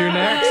did she do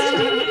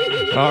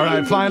next? All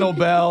right, final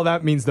bell.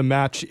 That means the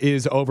match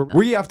is over.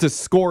 We have to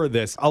score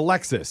this.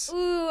 Alexis.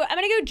 Ooh, I'm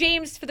going to go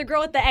James for the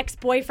girl with the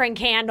ex-boyfriend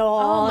candle.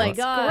 Oh, my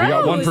God. We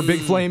got one for Big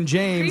Flame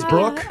James.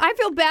 Brooke. I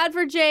feel bad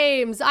for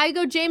James. I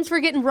go James for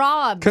getting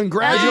robbed.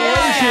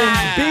 Congratulations,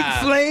 Big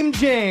Flame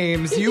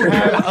James. You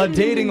have a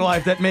dating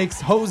life that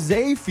makes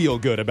Jose feel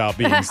good about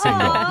being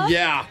single.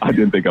 Yeah. I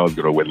didn't think I was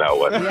going to win that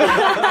one.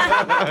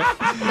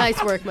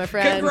 Nice work, my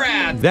friend.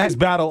 Congrats. That's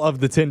Battle of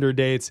the Tinder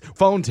Dates.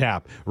 Phone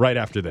tap right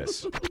after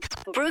this.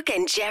 Brooke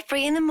and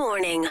Jeffrey in the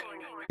morning.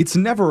 It's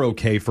never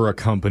okay for a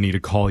company to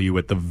call you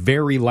at the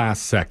very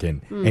last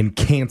second and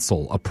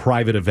cancel a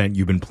private event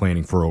you've been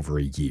planning for over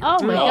a year.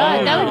 Oh, my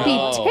God. That would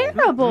be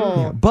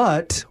terrible.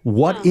 But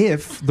what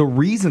if the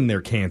reason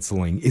they're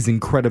canceling is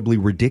incredibly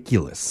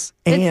ridiculous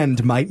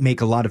and might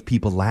make a lot of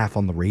people laugh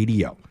on the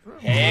radio?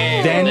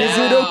 Then is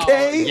it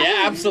okay?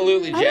 Yeah,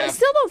 absolutely, I Jeff.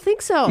 still don't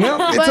think so.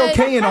 Well, it's But-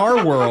 okay in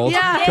our world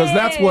Yeah. because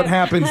that's what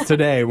happens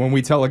today when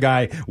we tell a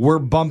guy we're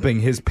bumping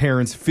his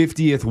parents'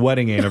 50th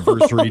wedding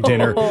anniversary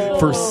dinner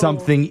for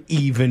something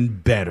even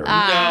better. No.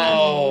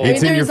 I mean,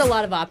 It's in there's your- a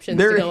lot of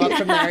options to go up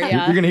from there,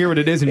 yeah. You're going to hear what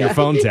it is in your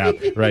phone tap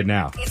right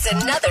now. It's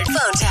another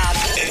phone tap.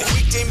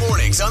 Weekday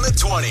mornings on the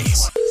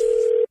 20s.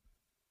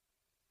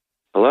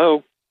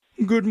 Hello?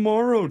 Good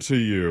morrow to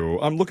you.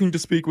 I'm looking to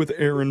speak with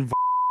Aaron.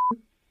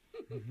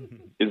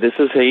 This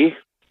is he?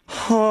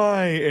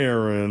 Hi,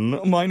 Aaron.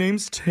 My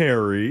name's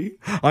Terry.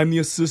 I'm the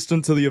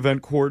assistant to the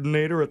event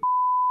coordinator at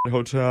the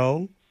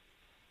hotel.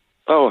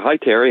 Oh, hi,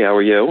 Terry. How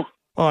are you?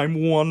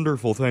 I'm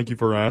wonderful. Thank you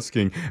for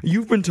asking.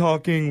 You've been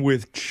talking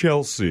with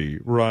Chelsea,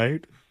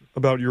 right?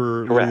 About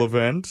your little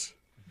event?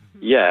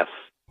 Yes.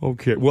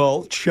 Okay,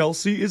 well,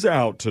 Chelsea is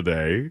out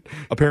today.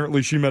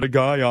 Apparently she met a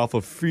guy off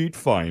of Feet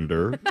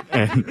Finder.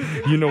 And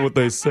you know what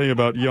they say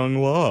about young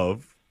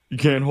love. You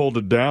can't hold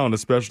it down,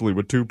 especially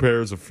with two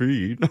pairs of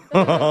feet.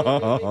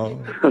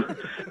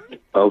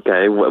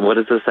 Okay, what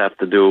does this have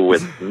to do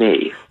with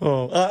me?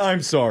 Oh,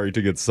 I'm sorry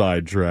to get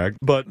sidetracked,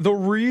 but the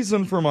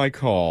reason for my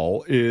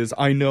call is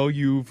I know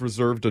you've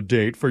reserved a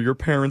date for your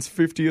parents'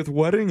 50th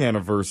wedding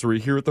anniversary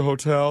here at the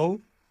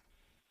hotel.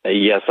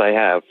 Yes, I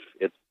have.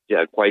 It's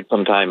quite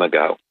some time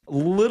ago.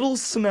 Little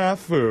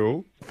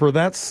snafu. For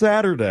that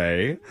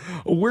Saturday,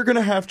 we're going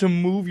to have to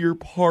move your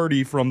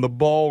party from the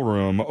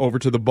ballroom over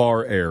to the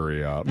bar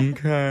area,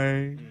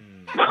 okay?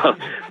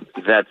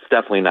 That's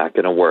definitely not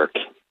going to work.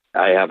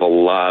 I have a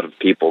lot of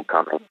people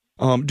coming.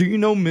 Do you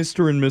know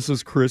Mr. and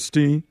Mrs.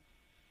 Christie?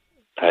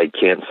 I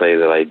can't say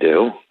that I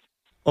do.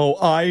 Oh,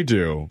 I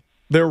do.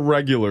 They're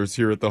regulars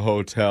here at the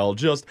hotel.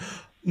 Just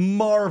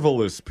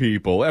marvelous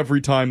people. Every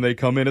time they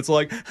come in, it's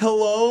like,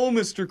 hello,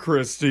 Mr.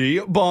 Christie.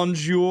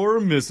 Bonjour,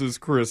 Mrs.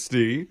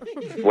 Christie.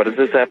 What does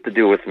this have to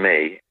do with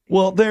me?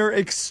 Well, they're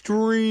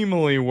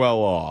extremely well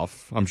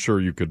off, I'm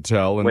sure you could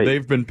tell, and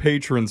they've been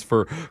patrons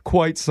for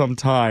quite some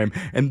time,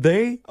 and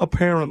they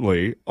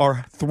apparently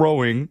are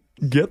throwing,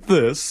 get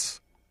this,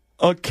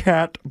 A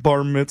cat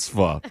bar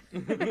mitzvah.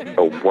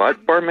 A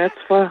what bar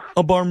mitzvah?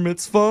 A bar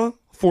mitzvah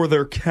for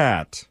their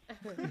cat.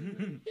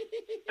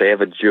 They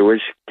have a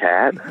Jewish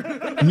cat?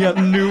 Yeah,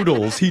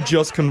 Noodles. He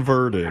just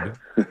converted.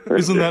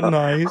 Isn't that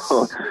nice?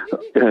 No,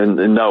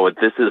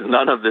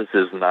 none of this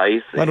is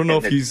nice. I don't know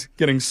if he's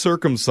getting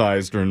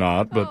circumcised or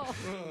not, but...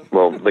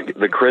 Well,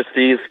 the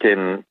Christies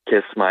can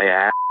kiss my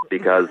ass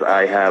because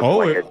I have...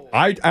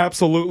 I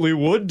absolutely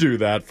would do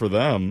that for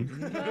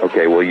them.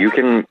 Okay, well, you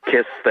can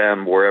kiss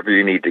them wherever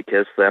you need to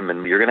kiss them,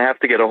 and you're going to have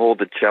to get a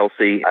hold of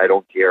Chelsea. I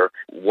don't care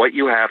what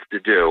you have to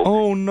do.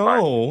 Oh,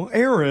 no.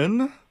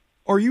 Aaron,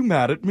 are you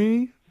mad at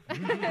me?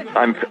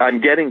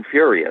 I'm getting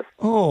furious.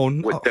 Oh,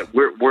 no.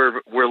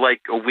 We're like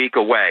a week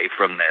away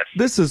from this.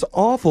 This is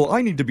awful.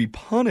 I need to be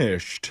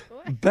punished.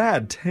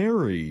 Bad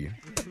Terry.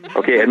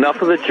 Okay,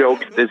 enough of the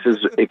jokes. This is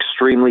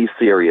extremely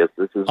serious.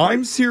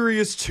 I'm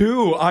serious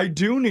too. I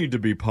do need to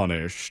be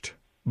punished.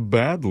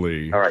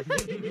 Badly. All right.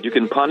 You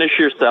can punish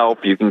yourself.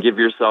 You can give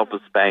yourself a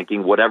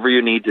spanking, whatever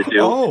you need to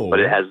do, but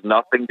it has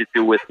nothing to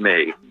do with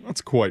me.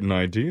 That's quite an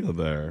idea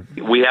there.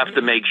 We have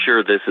to make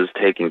sure this is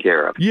taken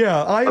care of.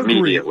 Yeah, I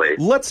immediately.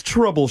 Agree. Let's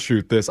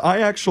troubleshoot this.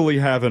 I actually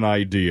have an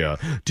idea.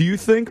 Do you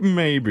think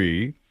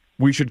maybe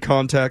we should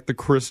contact the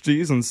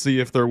Christies and see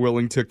if they're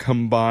willing to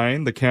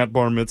combine the cat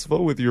bar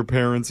mitzvah with your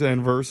parents'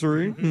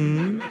 anniversary?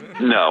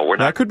 No, we're not.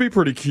 That could be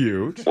pretty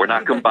cute. We're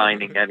not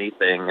combining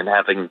anything and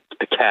having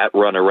the cat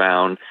run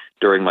around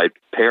during my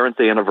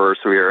parents'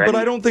 anniversary or anything. But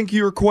I don't think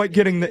you're quite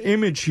getting the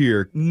image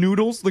here.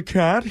 Noodles, the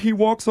cat, he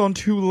walks on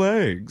 2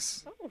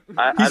 legs.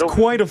 He's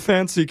quite a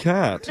fancy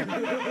cat.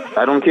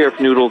 I don't care if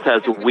Noodles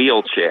has a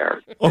wheelchair.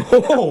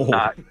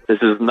 This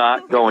is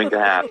not going to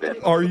happen.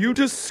 Are you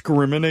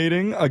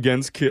discriminating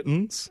against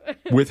kittens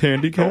with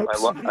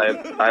handicaps?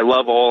 I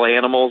love all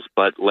animals,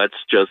 but let's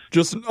just...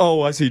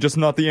 I see. Just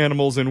not the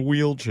animals in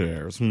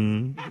wheelchairs.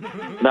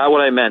 Not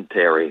what I meant,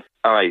 Terry.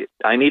 All right,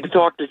 I need to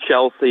talk to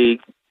Chelsea.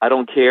 I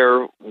don't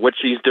care what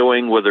she's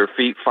doing with her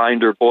feet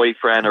finder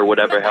boyfriend or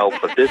whatever else,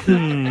 but this is...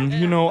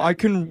 I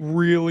can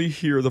really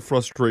hear the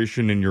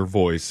frustration in your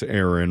voice,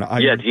 Aaron.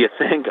 Yeah, do you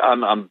think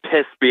I'm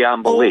pissed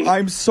beyond belief?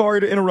 I'm sorry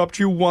to interrupt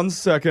you 1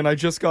 second. I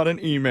just got an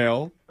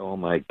email. Oh,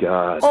 my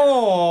God.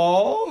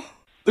 Oh,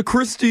 the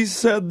Christies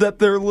said that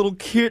their little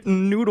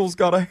kitten Noodles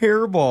got a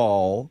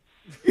hairball.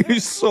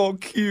 He's so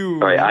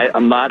cute. All right,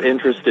 I'm not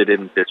interested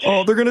in this.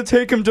 Oh, they're going to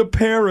take him to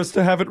Paris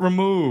to have it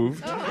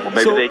removed. Well,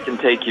 maybe they can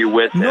take you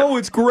with them. No,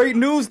 it's great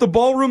news. The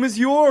ballroom is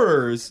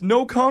yours.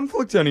 No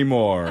conflict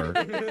anymore.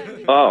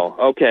 Oh,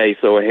 okay.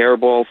 So a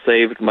hairball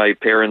saved my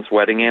parents'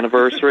 wedding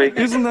anniversary?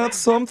 Isn't that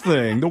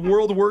something? The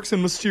world works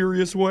in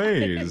mysterious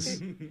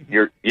ways.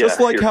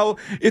 How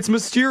it's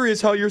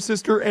mysterious how your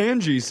sister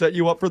Angie set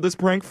you up for this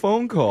prank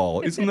phone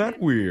call. Isn't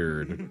that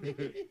weird?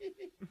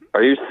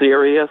 Are you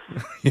serious?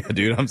 Yeah,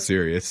 dude, I'm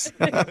serious.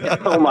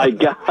 Oh, my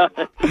God.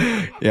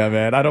 Yeah,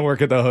 man, I don't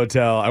work at the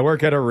hotel. I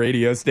work at a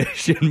radio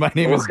station. My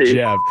name is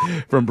Jeff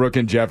from Brooke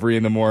and Jeffrey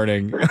in the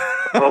morning.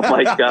 Oh,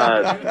 my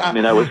God. I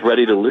mean, I was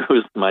ready to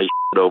lose my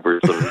shit over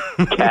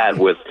some cat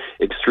with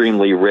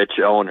extremely rich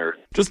owner.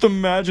 Just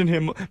imagine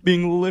him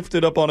being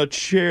lifted up on a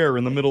chair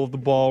in the middle of the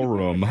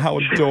ballroom. How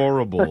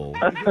adorable.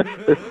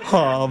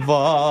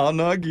 Hava,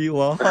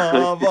 Nagila,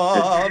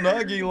 Hava,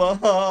 Nagila,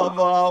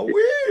 Hava,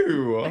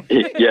 woo.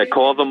 Yeah,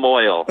 call the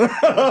Moyle. Wake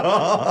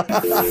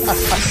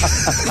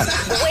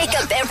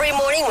up every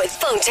morning with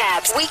phone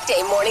taps.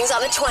 Weekday mornings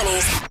on the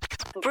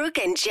 20s. Brooke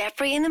and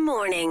Jeffrey in the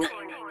morning.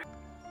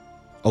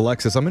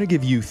 Alexis, I'm going to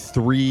give you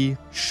 3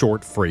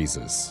 short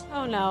phrases.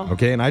 Oh, no.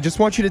 Okay, and I just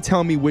want you to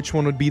tell me which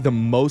one would be the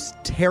most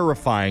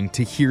terrifying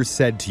to hear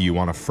said to you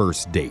on a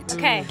first date.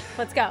 Okay,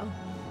 let's go.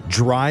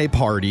 Dry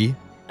party.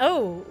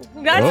 Oh,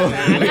 that's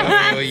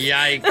bad. Oh,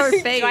 yikes.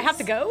 Perfect. Do I have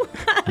to go?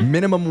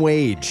 Minimum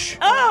wage.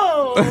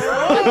 Oh,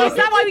 is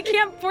that why we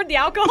can't afford the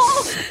alcohol?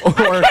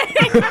 Or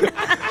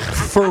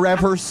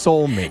forever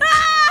soulmate.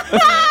 No!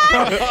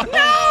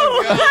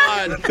 Oh,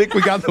 God. I think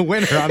we got the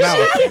winner on that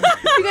one.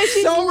 You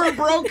guys, Sober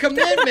bro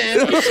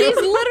commitment. she's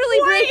literally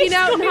breaking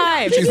out in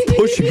hives. She's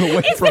pushing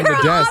away Is from there the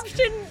an desk.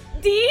 option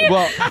D?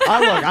 Well,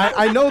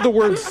 I know the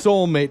word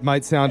soulmate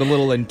might sound a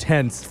little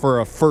intense for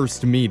a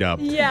first meetup.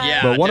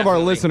 Yeah. But one of our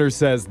definitely. listeners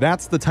says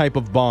that's the type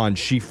of bond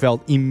she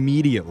felt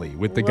immediately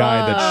with the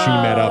guy that she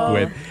met up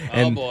with.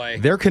 And boy.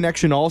 their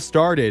connection all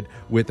started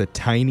with a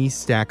tiny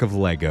stack of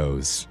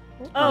Legos.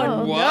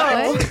 Oh,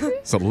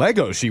 What? So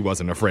Legos she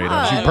wasn't afraid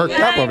of. She perked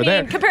up over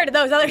there. Compared to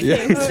those other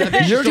things.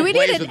 Do we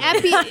need an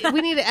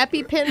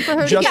EpiPen for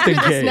her Just to in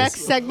get to this case.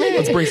 next segment?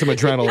 Let's bring some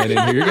adrenaline in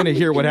here. You're going to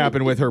hear what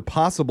happened with her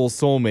possible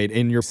soulmate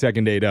in your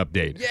second date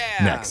update.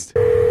 Yeah. Next.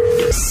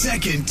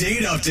 Second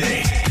date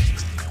update.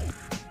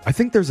 I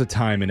think there's a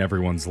time in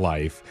everyone's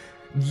life,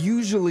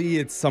 usually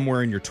it's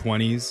somewhere in your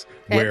 20s,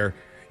 where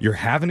you're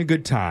having a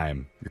good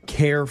time, you're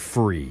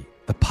carefree,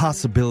 the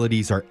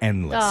possibilities are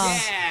endless.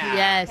 Oh,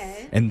 yes.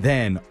 And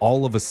then,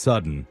 all of a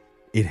sudden,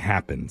 it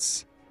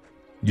happens.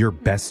 Your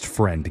best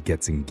friend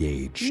gets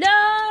engaged. No!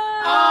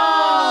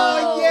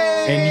 Oh,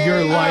 yeah. And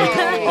you're like,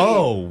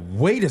 oh,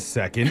 wait a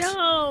second.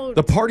 No.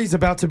 don't. The party's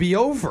about to be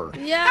over.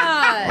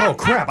 Yeah. Oh,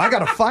 crap. I got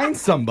to find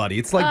somebody.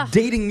 It's like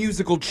dating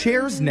musical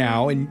chairs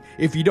now, and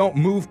if you don't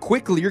move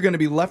quickly, you're going to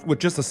be left with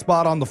just a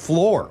spot on the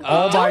floor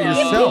all by Give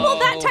yourself. people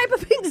that type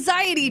of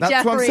anxiety, That's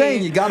Jeffrey. what I'm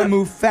saying. You got to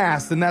move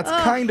fast, and that's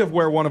kind of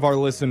where one of our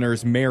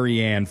listeners,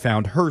 Marianne,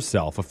 found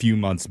herself a few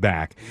months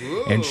back.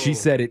 And she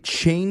said it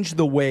changed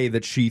the way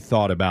that she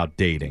thought about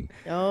dating.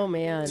 Oh,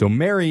 man. So,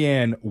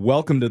 Marianne,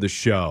 welcome to the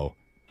show.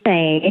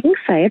 Thanks.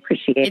 I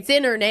appreciate it. It's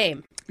in her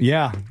name.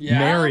 Yeah,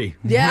 Mary.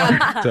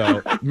 Yeah.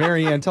 So,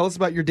 Marianne, tell us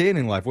about your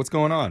dating life. What's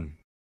going on?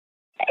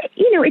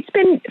 It's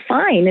been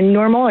fine and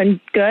normal and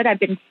good. I've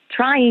been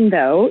trying,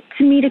 though,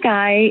 to meet a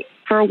guy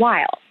for a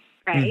while,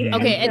 right? Mhm.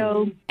 Okay,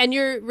 So, and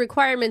your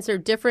requirements are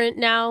different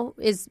now,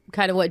 is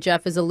kind of what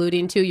Jeff is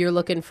alluding to. You're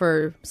looking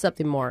for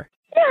something more.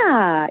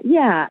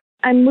 yeah.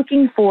 I'm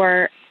looking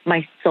for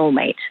my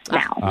soulmate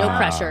now. No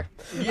pressure.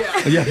 Yeah.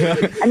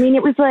 I mean,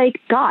 it was like,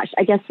 gosh,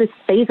 I guess this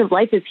phase of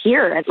life is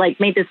here. It like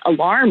made this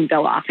alarm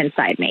go off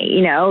inside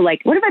me, like,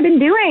 what have I been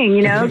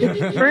doing?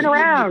 Just screwing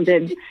around.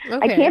 And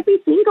I can't be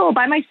single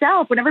by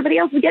myself when everybody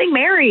else is getting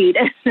married.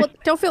 Well,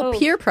 don't feel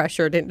peer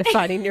pressured into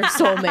finding your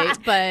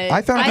soulmate, but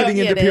I found giving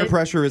into get peer it.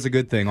 pressure is a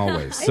good thing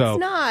always. So It's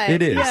not.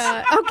 It is.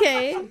 Yeah,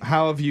 okay.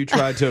 How have you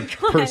tried to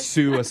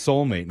pursue a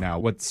soulmate now?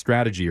 What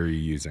strategy are you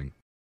using?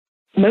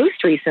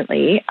 Most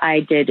recently,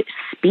 I did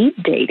speed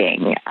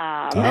dating.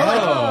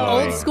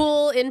 Old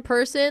school in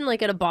person,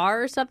 like at a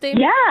bar or something?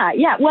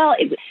 Yeah. Well,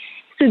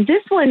 so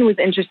this one was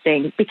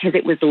interesting because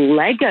it was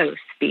Lego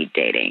speed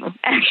dating,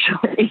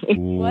 actually.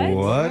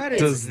 What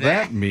does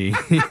that mean?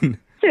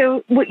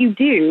 So what you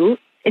do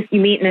is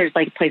you meet and there's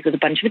like a place with a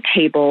bunch of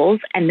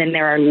tables and then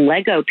there are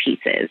Lego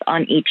pieces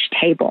on each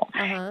table.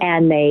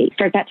 And they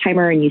start that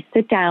timer and you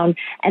sit down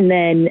and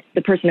then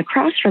the person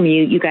across from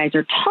you guys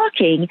are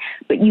talking,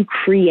 but you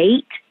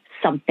create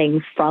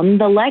something from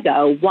the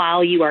Lego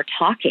while you are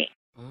talking.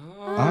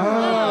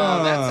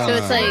 So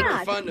it's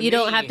like fun to you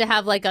don't me. have to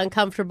have like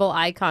uncomfortable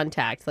eye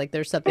contact. Like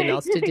there's something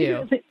else to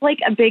do. It's like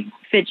a big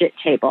fidget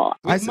table.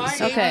 With my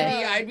ADD,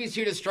 I'd be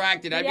too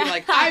distracted. I'd be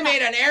like, I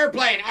made an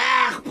airplane.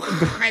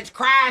 It's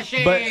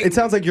crashing. But it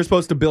sounds like you're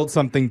supposed to build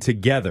something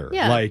together.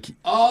 Yeah. Like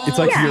it's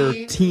like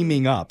you're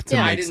teaming up to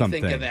Yeah. make I didn't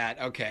something. think of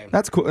that. Okay.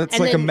 That's cool. It's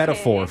And like a then-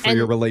 metaphor for and-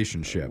 your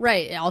relationship.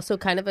 Right. Also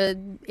kind of a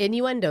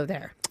innuendo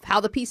there. How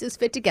the pieces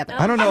fit together.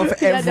 I don't know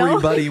if Yeah, no?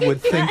 everybody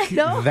would think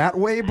No. that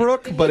way,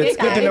 Brooke, but it's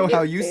good to know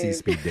how you see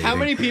speed dating. How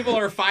many people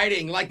are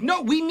fighting? Like,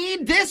 no, we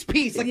need this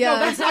piece. Like, Yeah. no,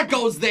 that's not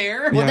goes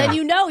there. Well, Yeah. then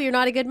you know you're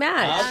not a good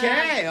match.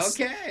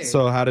 Okay.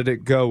 So how did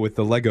it go with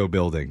the Lego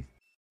building?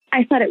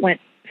 I thought it went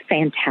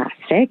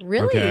fantastic.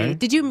 Really? Okay.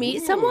 Did you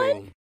meet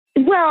someone?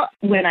 Well,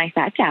 when I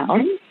sat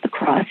down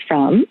across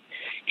from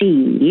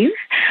Steve,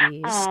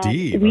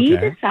 Steve, we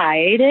okay.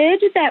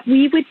 decided that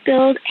we would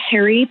build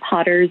Harry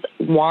Potter's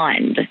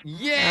wand.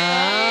 Yay!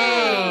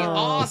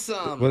 Oh.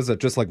 Awesome. What is it,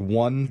 just like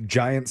one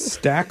giant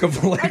stack of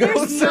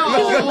Legos?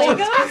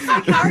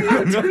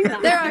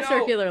 There are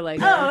circular Legos.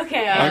 Oh,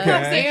 okay.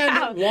 Okay.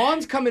 And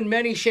wands come in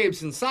many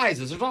shapes and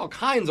sizes. There's all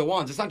kinds of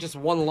wands. It's not just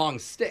one long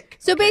stick.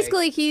 So okay?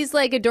 basically, he's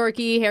like a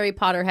dorky Harry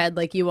Potter head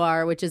like you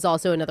are, which is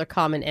also another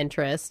common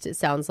interest, it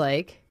sounds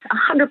like.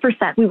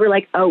 100%. We were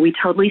like, oh, we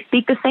totally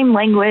speak the same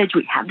language.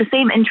 We have the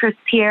same interests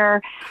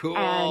here. Cool.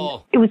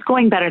 And it was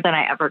going better than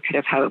I ever could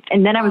have hoped.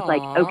 And then I was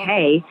like,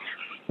 okay,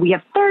 we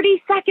have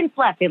 30 seconds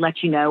left. They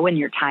let you know when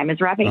your time is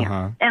wrapping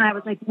up. And I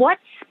was like, what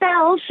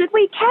spell should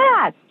we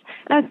cast?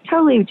 And I was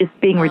totally just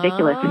being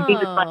ridiculous. And he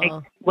was like,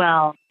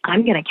 well,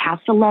 I'm going to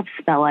cast a love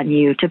spell on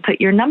you to put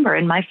your number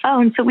in my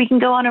phone so we can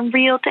go on a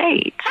real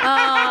date. Oh,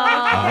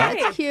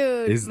 that's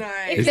cute. Is If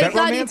that they got you-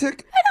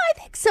 romantic? I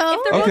think so. If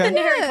they're both Okay.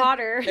 into Harry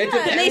Potter. It And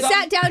depends they on-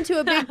 sat down to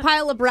a big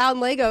pile of brown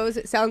Legos,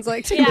 it sounds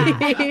like to Yeah.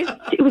 me.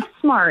 It was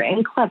smart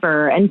and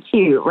clever and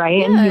cute,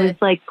 right? And he Yeah. was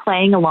like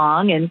playing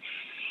along. And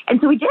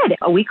so we did.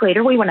 A week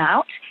later, we went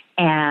out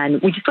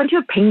and we just went to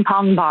a ping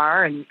pong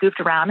bar and goofed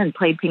around and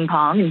played ping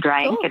pong and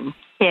drank and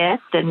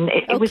kissed. And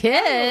it was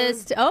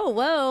kissed. Oh,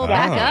 whoa.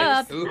 Back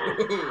up. Ooh.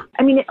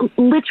 I mean,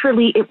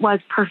 literally, it was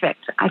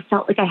perfect. I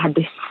felt like I had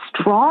this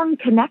strong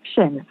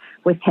connection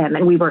with him,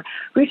 and we were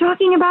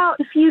talking about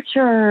the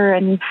future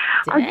and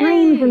our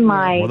dreams in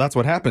life. Well, that's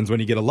what happens when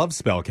you get a love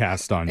spell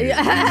cast on you.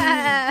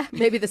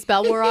 Maybe the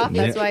spell wore off.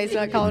 That's why he's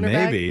not calling her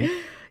back. Maybe.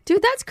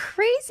 Dude, that's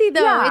crazy,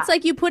 though. Yeah. It's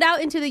like you put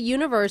out into the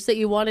universe that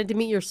you wanted to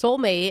meet your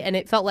soulmate, and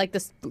it felt like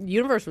this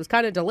universe was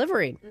kind of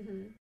delivering.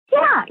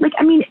 Yeah,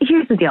 I mean,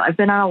 here's the deal. I've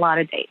been on a lot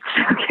of dates,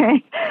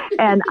 okay?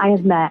 And I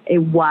have met a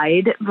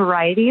wide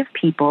variety of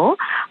people,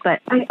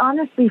 but I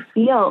honestly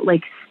feel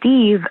like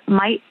Steve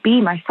might be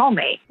my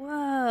soulmate.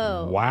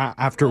 Whoa. Wow.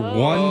 After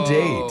one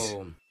date.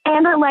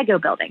 And a Lego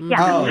building, yeah.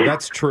 Oh,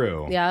 that's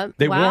true. Yeah.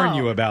 They Wow. warn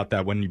you about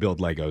that when you build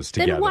Legos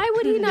together. Then why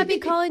would he not be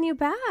calling you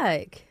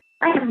back?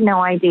 I have no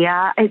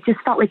idea. It just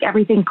felt like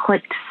everything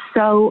clicked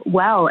so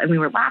well, and we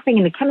were laughing,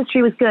 and the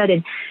chemistry was good,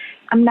 and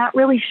I'm not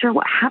really sure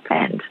what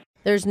happened.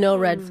 There's no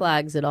red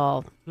flags at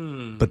all.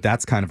 But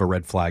that's kind of a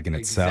red flag in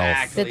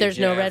itself. That there's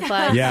no red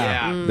flags?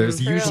 Yeah, there's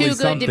usually Too good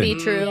something. to be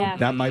true. Yeah.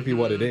 That might be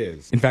what it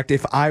is. In fact,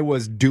 if I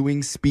was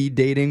doing speed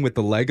dating with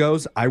the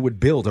Legos, I would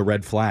build a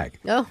red flag.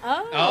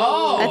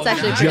 Oh. That's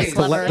actually pretty Just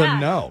to let clever. them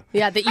know.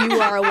 Yeah, that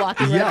you are a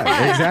walking red flag.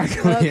 Yeah,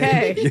 exactly.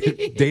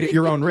 Okay. Date at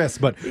your own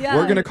risk. But Yeah.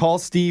 we're going to call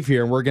Steve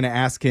here, and we're going to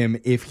ask him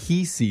if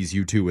he sees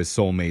you two as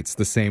soulmates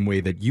the same way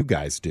that you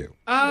guys do.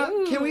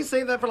 Can we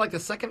save that for like the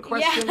second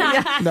question?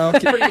 No?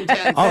 It's pretty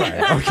intense. All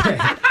right, okay.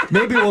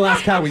 Maybe we'll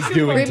ask how he's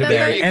doing Remember- today,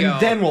 There you and go.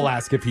 then we'll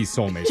ask if he's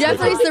soulmates.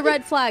 Jeffrey's the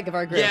red flag of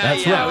our group.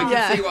 That's right. We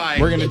can see why.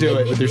 We're going to do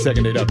it with your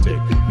second date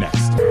update next.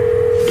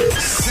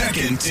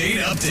 Second date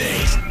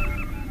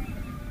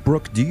update.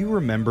 Brooke, do you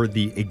remember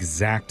the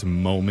exact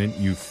moment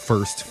you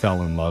first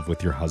fell in love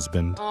with your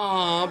husband?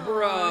 Aw,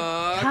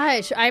 Brooke.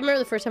 Gosh, I remember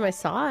the first time I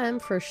saw him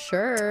for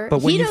sure.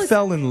 But when He you knows-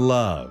 fell in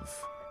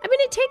love, I mean,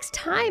 it takes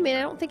time, and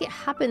I don't think it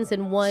happens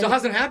in one Still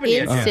hasn't happened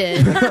yet.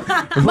 instant.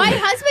 My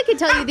husband can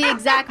tell you the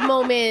exact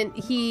moment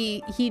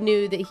he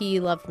knew that he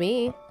loved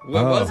me.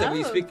 What was it? Will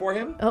you speak for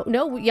him? Oh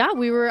no, yeah,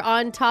 we were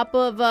on top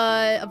of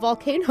a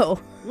volcano.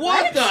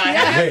 What the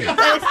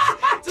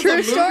heck?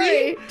 True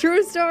story.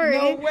 True story.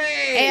 No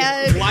way.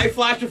 And Life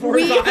flashed before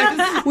his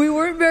eyes. we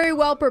weren't very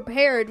well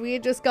prepared. We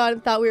had just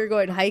thought we were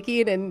going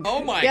hiking, and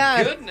Oh my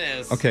yeah.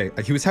 goodness. okay,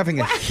 he was having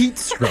a heat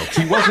stroke.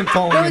 He wasn't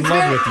falling in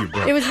love with you,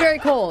 Brooke. It was very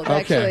cold, Okay.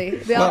 actually.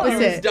 The Well, opposite.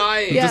 He was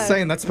dying. Yeah. Just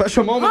saying, that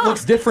special moment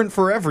looks different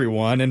for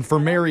everyone. And for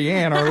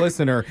Marianne, our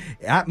listener,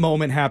 that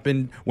moment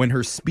happened when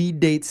her speed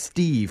date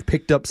Steve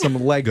picked up some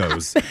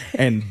Legos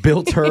and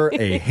built her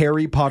a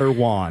Harry Potter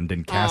wand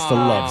and cast a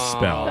love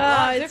spell.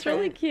 Oh, it's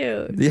really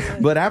cute. Yeah,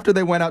 but after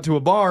they went out to a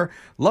bar,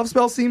 love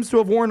spell seems to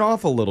have worn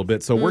off a little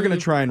bit. So we're going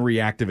to try and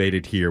reactivate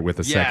it here with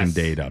a second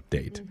date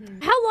update.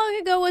 How long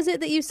ago was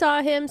it that you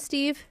saw him,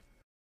 Steve?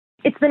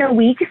 It's been a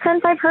week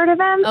since I've heard of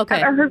him.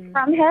 Okay. I've heard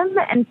from him.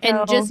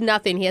 And just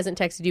nothing. He hasn't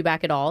texted you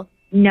back at all?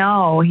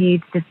 No,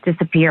 he just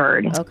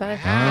disappeared. Okay.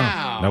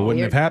 That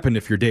wouldn't have happened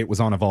if your date was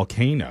on a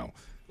volcano.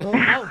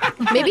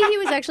 Maybe he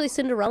was actually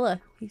Cinderella.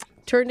 He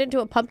turned into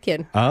a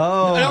pumpkin.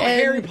 Oh. No,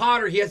 Harry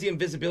Potter, he has the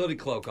invisibility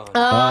cloak on.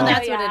 Oh,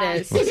 that's what it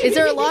is. Is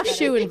there a lost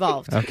shoe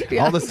involved? Okay.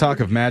 Yeah. All this talk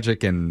of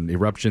magic and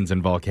eruptions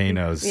and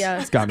volcanoes.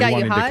 Yeah. It's got It's me got you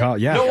wanting to hot? call.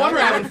 Yeah. No wonder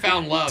I haven't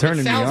found love. Turning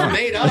It me sounds on.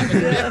 made up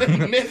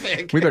and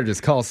mythic. We better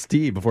just call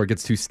Steve before it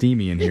gets too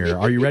steamy in here.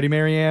 Are you ready,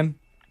 Marianne?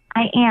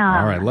 I am.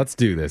 All right, let's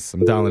do this.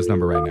 I'm dialing his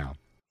number right now.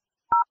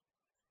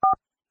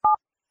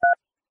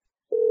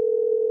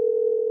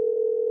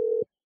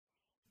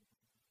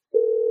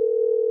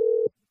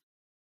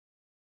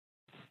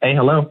 Hey,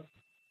 hello.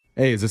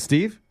 Hey, is this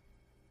Steve?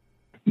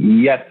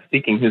 Yes,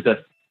 speaking. Who's this?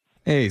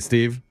 Hey,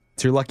 Steve.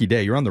 It's your lucky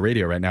day. You're on the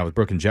radio right now with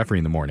Brooke and Jeffrey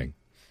in the morning.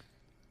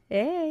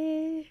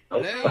 Hey.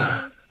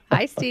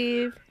 Hi,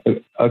 Steve.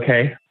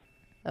 Okay.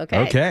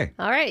 Okay.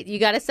 All right. You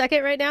got a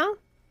second right now?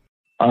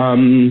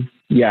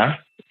 Yeah.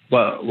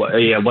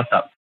 Yeah, what's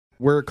up?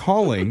 We're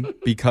calling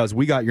because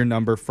we got your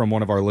number from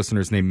one of our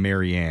listeners named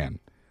Marianne.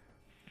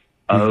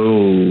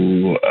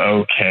 Oh,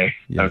 okay.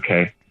 Yeah.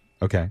 Okay.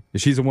 Okay.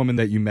 She's a woman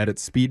that you met at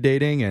speed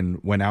dating and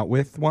went out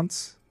with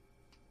once?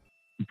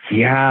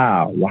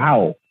 Yeah,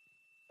 wow.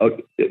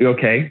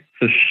 Okay,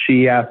 so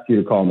she asked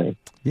you to call me.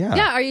 Yeah.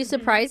 Yeah. Are you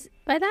surprised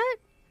by that?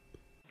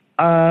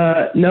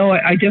 No,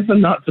 I guess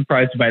I'm not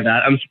surprised by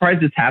that. I'm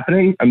surprised it's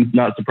happening. I'm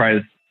not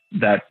surprised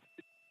that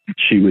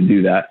she would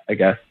do that, I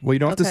guess. Well, you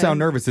don't have to Okay. sound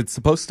nervous. It's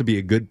supposed to be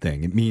a good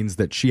thing. It means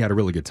that she had a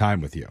really good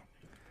time with you.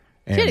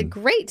 She had a And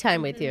great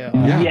time with you.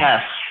 Yeah.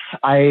 Yes,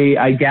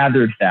 I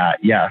gathered that,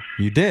 yes.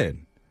 you did.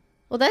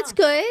 Well, that's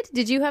good.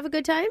 Did you have a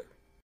good time?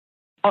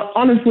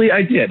 Honestly,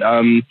 I did.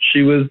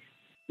 She was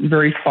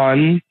very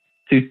fun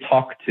to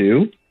talk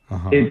to.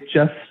 Uh-huh. It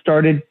just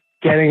started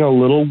getting a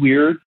little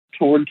weird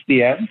towards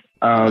the end.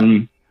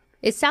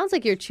 It sounds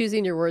like you're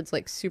choosing your words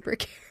like super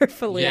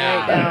carefully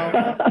Yeah.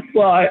 right now.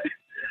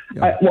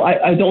 Well,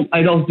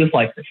 I don't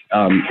dislike this.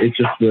 It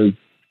just was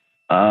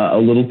a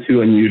little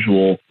too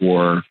unusual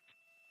for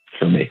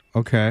me.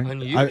 Okay.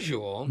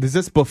 Unusual. Is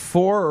this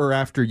before or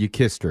after you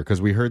kissed her?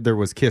 Because we heard there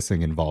was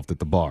kissing involved at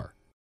the bar.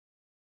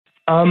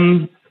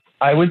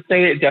 I would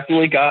say it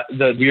definitely got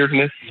the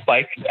weirdness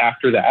spiked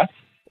after that.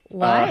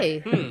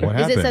 Why? What Is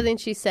happened? it something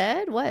she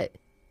said? What?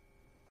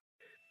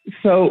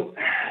 So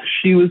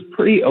she was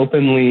pretty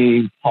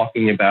openly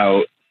talking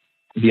about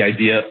the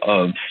idea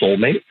of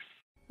soulmates.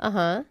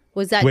 Uh-huh.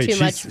 Was that Wait, too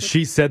much?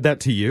 she said that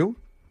to you?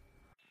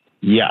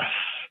 Yes.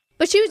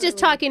 But she was just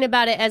talking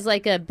about it as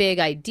like a big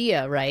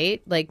idea,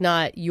 right? Like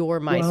not you're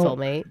my Well-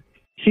 soulmate.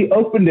 She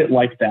opened it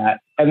like that,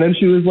 and then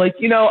she was like,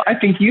 I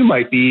think you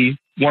might be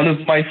one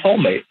of my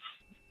soulmates.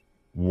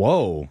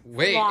 Whoa.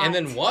 Wait, and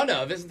then one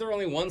of? Isn't there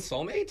only one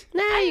soulmate?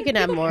 Nah, you can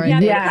have more.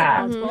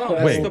 Yeah. No,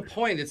 that's Wait. the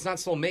point. It's not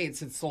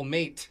soulmates, it's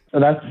soulmate. So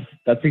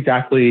that's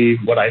exactly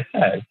what I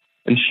said.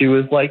 And she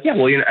was like, yeah,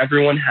 well,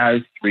 everyone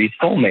has 3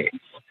 soulmates.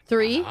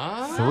 3?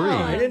 Ah, 3.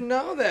 I didn't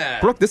know that.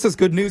 Brooke, this is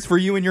good news for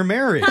you and your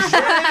marriage.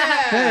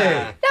 Yeah.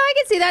 Hey. No, I I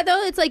can see that,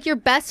 though. It's like your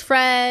best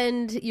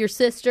friend, your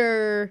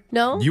sister.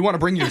 No? You want to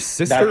bring your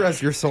sister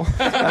as your soul?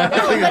 I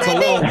think it's a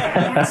little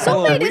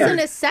Soulmate weird. isn't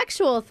a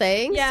sexual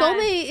thing. Yeah.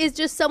 Soulmate is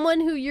just someone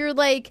who you're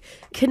like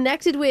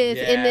connected with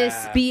in this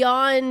Yeah.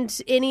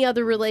 beyond any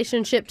other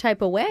relationship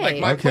type of way. Like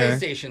my Okay.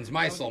 PlayStation's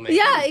my soulmate.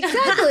 Yeah,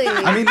 exactly.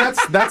 I mean,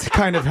 that's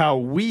kind of how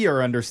we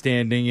are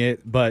understanding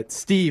it. But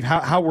Steve,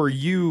 how were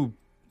you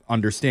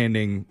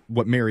understanding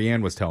what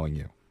Marianne was telling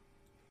you?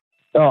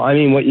 Oh, I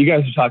mean, what you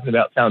guys are talking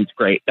about sounds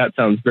great. That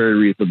sounds very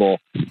reasonable.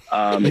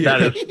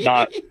 That is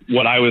not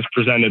what I was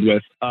presented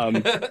with.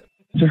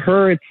 To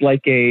her, it's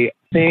like a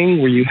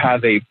thing where you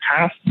have a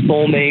past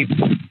soulmate,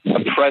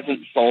 a present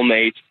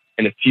soulmate,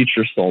 and a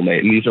future soulmate,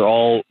 and these are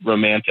all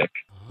romantic.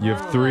 You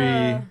have 3.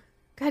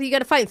 God, you got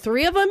to find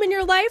 3 of them in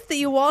your life that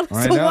you want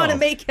I to know. want to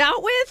make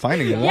out with?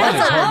 Finding one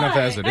is hard enough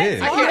as it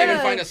is. I can't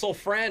even find a soul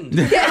friend,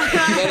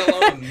 let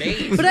alone a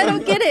mate. But I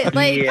don't get it.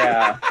 Like,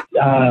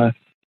 Yeah.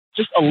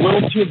 Just a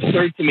little too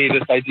absurd to me,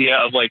 this idea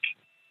of like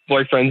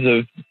boyfriends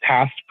of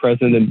past,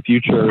 present, and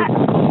future.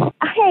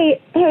 Hey,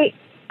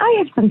 I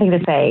have something to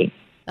say.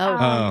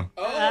 oh.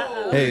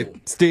 Hey,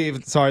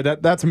 Steve, sorry,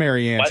 that's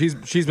Marianne.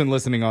 She's been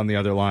listening on the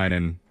other line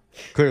and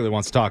clearly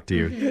wants to talk to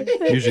you.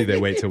 Usually they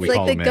wait till we It's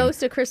call like them the in.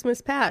 ghost of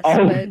Christmas past.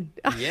 Oh.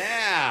 But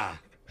Yeah.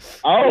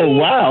 Oh,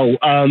 wow.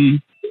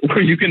 Were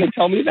you going to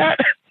tell me that?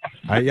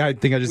 I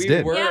think I just We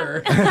did.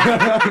 were.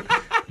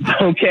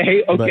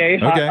 Okay. okay.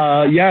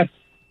 Yes.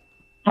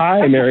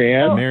 Hi,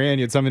 Marianne. Marianne,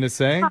 you had something to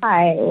say?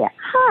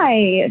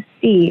 Hi,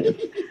 Steve.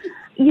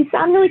 You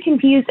sound really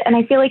confused, and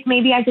I feel like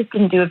maybe I just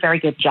didn't do a very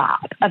good job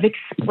of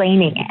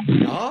explaining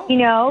it. Oh. You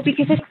know,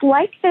 because it's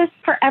like this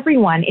for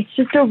everyone. It's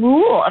just a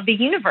rule of the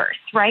universe,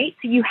 right?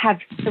 So you have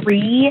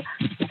 3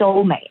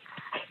 soulmates.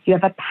 You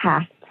have a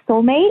past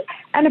soulmate,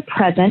 and a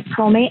present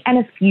soulmate, and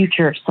a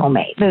future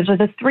soulmate. Those are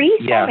the 3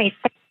 soulmates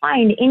that you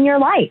find in your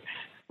life,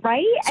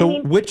 right?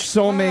 So which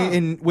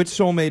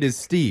soulmate is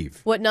Steve?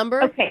 what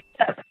number? Okay,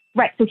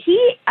 right. So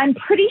I'm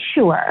pretty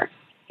sure,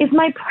 is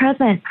my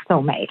present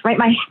soulmate, right?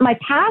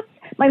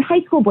 My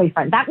high school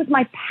boyfriend, that was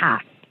my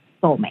past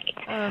soulmate.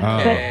 Oh,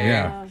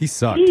 yeah. He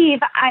sucked. Steve,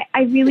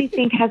 I really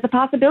think has the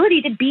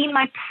possibility to be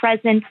my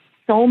present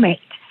soulmate.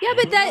 Yeah,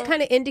 but that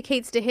kind of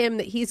indicates to him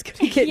that he's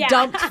going to get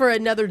dumped for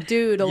another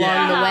dude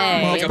along the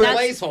way. Like a And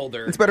that's-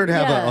 placeholder. It's better to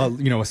have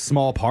a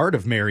small part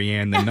of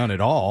Marianne than none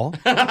at all.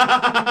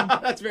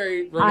 That's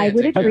very romantic. I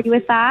would agree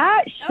with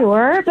that,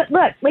 sure. But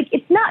look, like,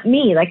 it's not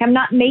me. Like, I'm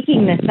not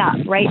making this up,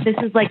 right? This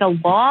is like a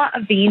law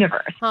of the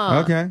universe.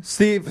 Okay.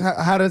 Steve,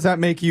 how does that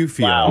make you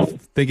feel?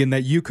 Thinking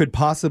that you could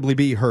possibly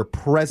be her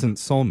present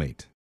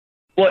soulmate?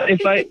 Well,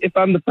 if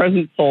I'm the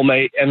present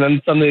soulmate and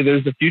then suddenly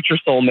there's a future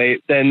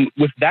soulmate, then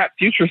with that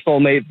future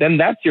soulmate, then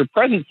that's your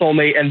present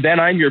soulmate, and then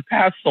I'm your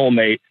past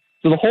soulmate.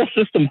 So the whole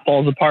system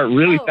falls apart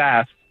really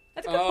fast.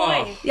 That's a good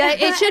point. Yeah,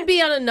 it should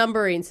be on a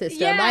numbering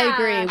system. I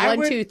agree.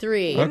 1, 2,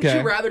 3. Wouldn't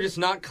you rather just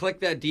not click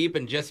that deep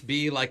and just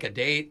be like a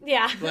date?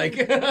 Yeah. Like,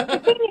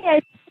 The thing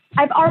is,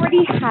 I've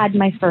already had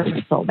my first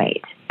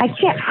soulmate. I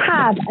can't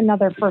have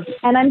another first.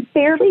 And I'm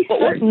fairly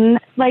certain,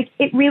 like,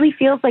 it really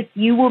feels like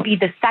you will be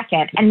the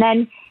second. And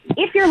then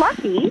if you're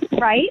lucky,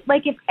 right,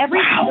 like if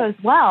everything goes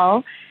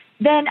well,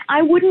 then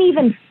I wouldn't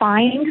even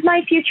find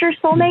my future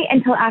soulmate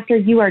until after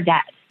you are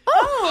dead.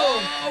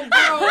 oh,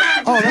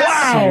 bro. Oh,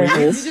 that's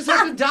You sweet. just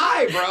have to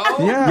die,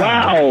 bro. Yeah.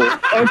 Wow.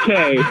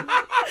 Okay.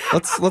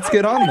 Let's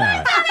get on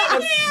that.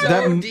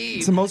 So deep.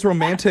 It's the most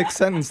romantic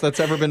sentence that's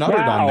ever been uttered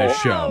on this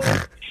show.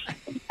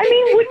 I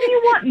mean, wouldn't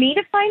you want me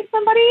to find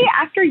somebody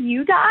after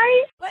you die?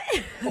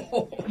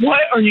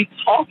 What are you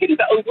talking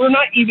about? We're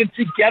not even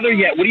together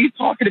yet. What are you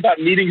talking about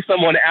meeting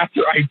someone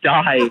after I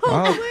die?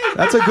 Oh,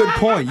 that's a good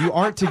point. You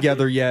aren't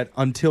together yet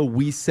until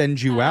we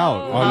send you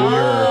out on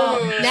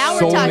your Now we're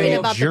talking soulmate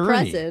about the journey.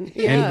 present.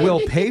 Yeah. And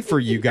we'll pay for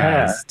you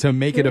guys to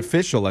make it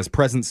official as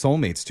present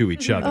soulmates to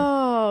each other.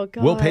 Oh,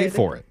 God. We'll pay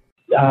for it.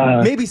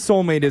 Maybe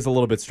soulmate is a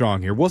little bit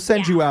strong here. We'll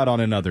send you out on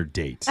another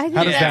date. I think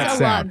How does that that's a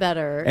sound? lot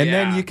better. And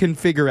then you can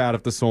figure out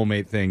if the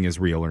soulmate thing is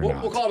real or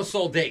not. We'll call it a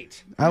soul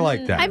date. I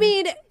like that. I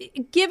mean,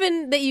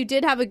 given that you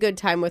did have a good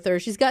time with her,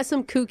 she's got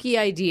some kooky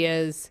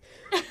ideas,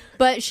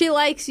 but she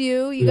likes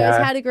you. You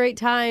guys had a great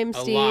time,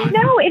 Steve.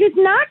 No, it is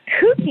not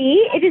kooky.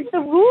 It is the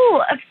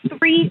rule of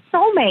 3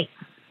 soulmates.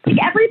 Like,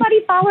 everybody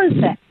follows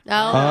this.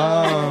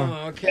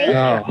 Oh,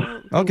 okay.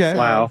 Okay.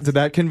 Wow. Did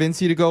that convince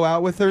you to go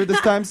out with her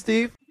this time,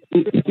 Steve?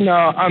 No,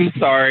 I'm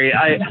sorry.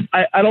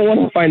 I don't want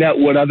to find out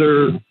what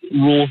other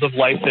rules of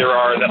life there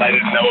are that I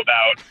didn't know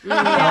about.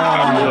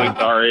 I'm really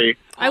sorry.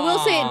 I will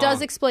say it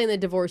does explain the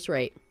divorce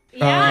rate.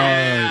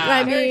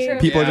 I mean,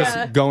 people are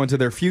just going to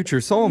their future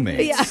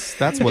soulmates. Yeah.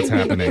 That's what's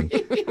happening.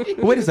 But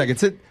wait a second.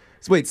 So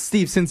wait,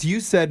 Steve, since you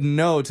said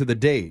no to the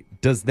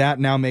date, does that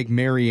now make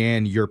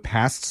Marianne your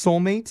past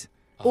soulmate?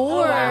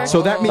 Or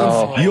So that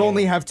means you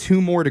only have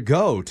 2 more to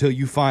go till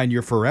you find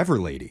your forever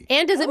lady.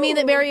 and does it mean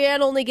that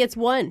Marianne only gets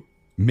 1?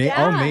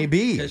 Oh,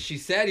 maybe. Because she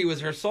said he was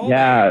her soulmate.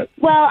 Yeah.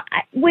 Well,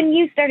 when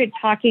you started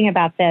talking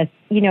about this,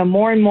 you know,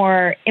 more and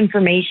more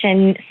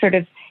information sort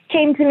of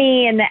came to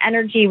me and the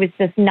energy was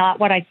just not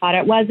what I thought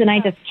it was, and I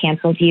just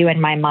canceled you in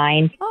my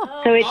mind.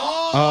 So it's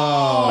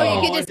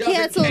you can just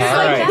cancel. All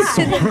right.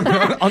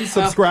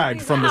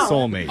 Unsubscribed from the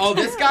soulmate. Oh,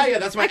 this guy? Yeah,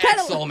 that's my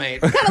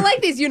ex-soulmate. I kind of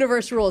like these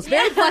universe rules.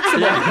 Very flexible.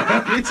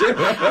 Me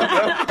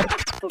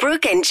too.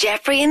 Brooke and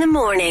Jeffrey in the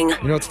morning.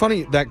 You know, it's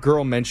funny that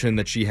girl mentioned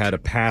that she had a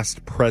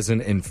past,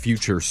 present, and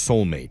future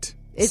soulmate.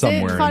 Is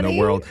somewhere it funny? in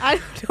the world. I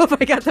don't know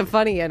if I got the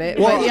funny in it,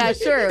 but yeah,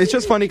 sure. It's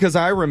just funny because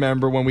I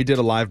remember when we did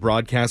a live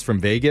broadcast from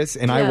Vegas,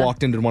 and I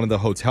walked into one of the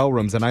hotel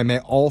rooms, and I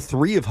met all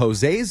three of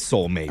Jose's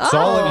soulmates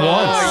all at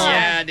once. Oh,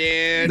 yeah,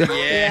 dude.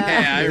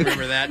 Yeah, I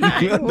remember that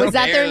night. Was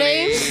that their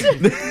names?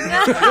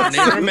 I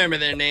don't remember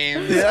their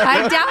names.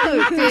 I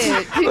doubt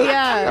it.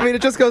 Yeah. I mean,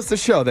 it just goes to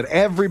show that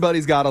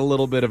everybody's got a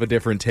little bit of a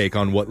different take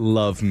on what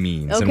love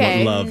means and what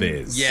love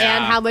is. Yeah.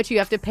 And how much you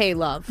have to pay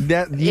love.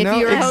 That, if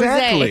you're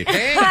exactly. Jose.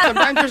 Hey,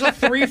 sometimes there's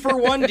a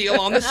 3-for-1 deal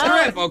on the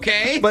strip,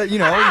 okay? But,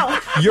 your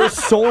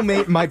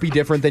soulmate might be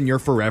different than your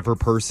forever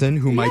person,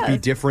 who might be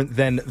different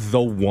than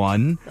the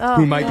one,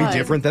 who might be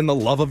different than the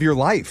love of your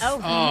life.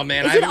 Oh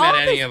man, I haven't met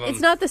any of them. It's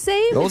not the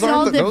same? Those it's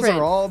all those different.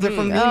 are all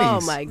different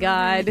meanings. Oh, my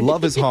God.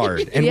 Love is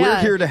hard, and we're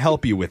here to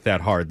help you with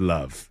that hard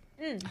love.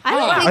 I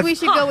don't think we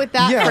should go with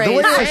that phrase. The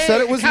way I said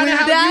it was Kinda weird.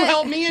 how you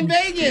helped me in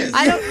Vegas.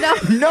 I don't know.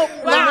 Nope,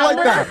 not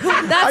like that.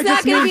 That's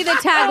not going to be the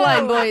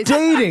tagline, boys.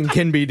 Dating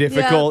can be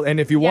difficult, and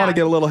if you want to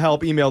get a little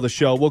help, email the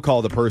show. We'll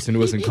call the person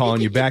who isn't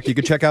calling you back. You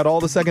can check out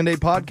all the Second Date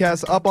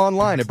podcasts up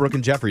online at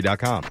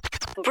brookandjeffrey.com.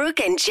 Brooke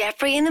and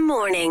Jeffrey in the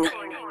morning.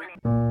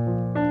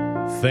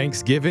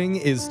 Thanksgiving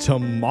is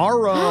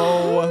tomorrow.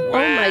 Oh,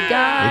 my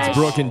gosh. It's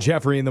Brooke and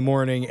Jeffrey in the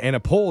morning, and a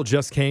poll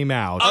just came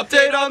out.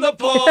 Update on the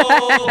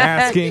poll.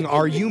 Asking,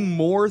 are you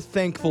more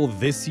thankful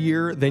this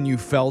year than you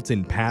felt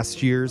in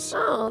past years?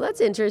 Oh, that's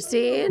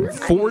interesting.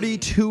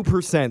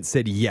 42%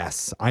 said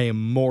yes, I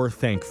am more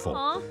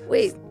thankful.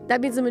 Wait,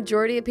 that means the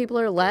majority of people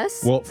are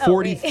less? Well,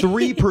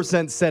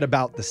 43% said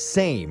about the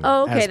same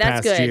okay, as that's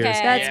past good. years.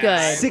 That's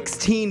good.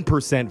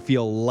 16%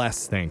 feel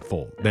less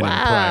thankful than in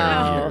Wow.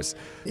 prior years.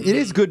 It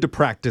is good to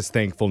practice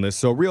thankfulness.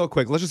 So real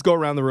quick, let's just go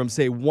around the room,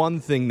 say one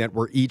thing that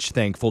we're each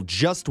thankful.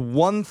 Just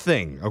one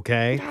thing,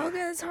 okay? Okay,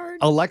 that's hard.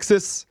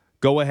 Alexis,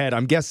 go ahead.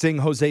 I'm guessing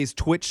Jose's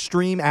Twitch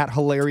stream at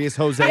Hilarious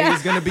Jose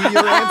is going to be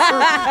your answer.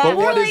 But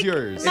what is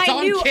yours? My It's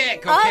on new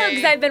Kick, okay?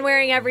 Uggs I've been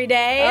wearing every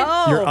day.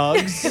 Your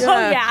Uggs?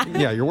 Oh, yeah.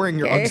 Yeah, you're wearing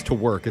your Uggs to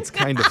work. It's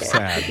kind of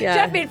sad.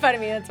 Jeff made fun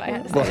of me. That's why I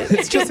had to Well, say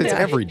it. it's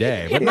every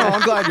day. But no,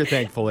 I'm glad you're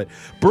thankful.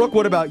 Brooke,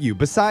 what about you?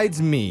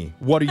 Besides me,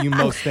 what are you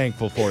most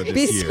thankful for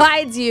this year?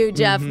 Besides you,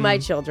 Jeff, my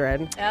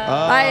children.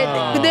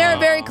 They're a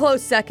very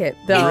close second,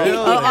 though. Really?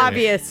 Oh,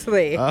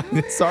 obviously.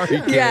 Sorry,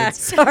 kids. Yeah,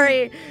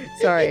 sorry.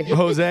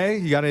 Jose,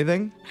 you got anything?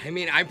 I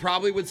mean, I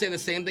probably would say the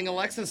same thing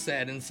Alexa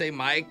said and say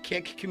my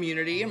Kick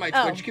community and my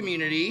Twitch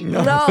community. No,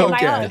 Okay. my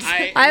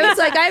Uggs. I was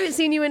like, I haven't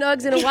seen you in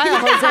Uggs in a while,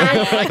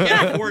 Jose. I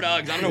can't afford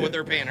Uggs. I don't know what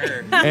they're paying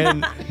her.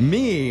 And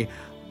me,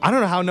 I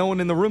don't know how no one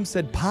in the room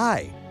said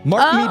pie.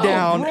 Mark me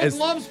down Brooke as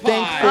loves pie.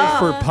 thankful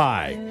for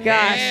pie.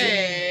 Gosh.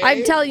 Hey.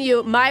 I'm telling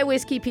you, my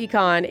whiskey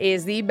pecan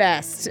is the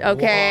best,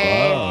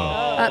 okay?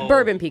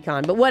 Bourbon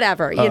pecan, but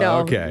whatever, you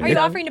know. Okay. Are you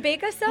offering to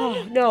bake us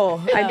though? No,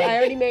 I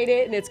already made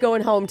it, and it's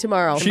going home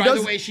tomorrow. And by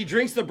the way, she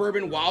drinks the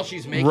bourbon while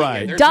she's making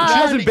Right. it. She There's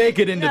doesn't bake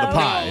it into the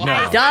pie.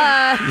 No.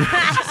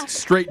 Duh.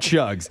 Straight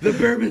chugs. The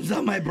bourbon's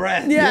on my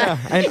breath. Yeah.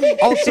 And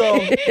also,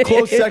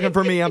 close second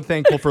for me, I'm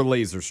thankful for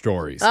Laser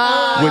Stories,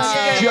 which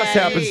just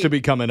happens to be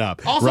coming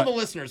up. Also, Right- the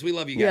listeners, we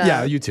love you guys.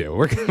 Yeah, you too.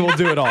 We'll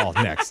do it all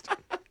next.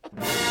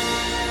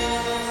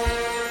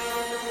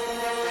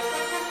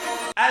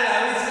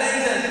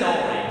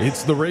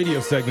 It's the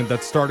radio segment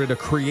that started a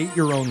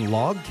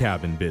create-your-own-log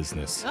cabin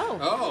business.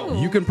 Oh.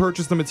 You can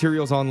purchase the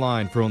materials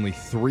online for only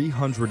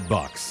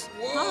 $300.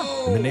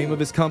 Whoa. And the name of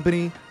this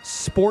company,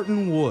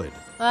 Sportin' Wood.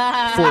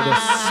 For the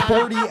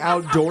sporty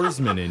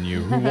outdoorsman in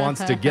you who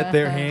wants to get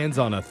their hands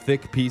on a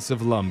thick piece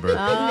of lumber.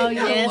 Oh,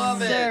 yes,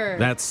 love it. sir.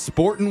 That's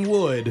Sportin'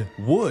 Wood.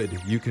 Wood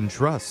you can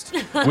trust.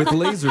 With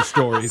Laser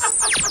Stories,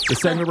 the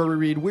segment where we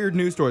read weird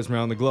news stories from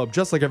around the globe,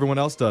 just like everyone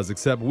else does,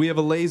 except we have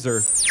a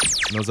laser,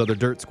 and those other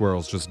dirt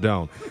squirrels just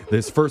don't.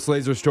 This first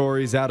Laser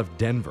Story is out of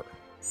Denver.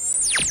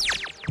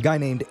 A guy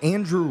named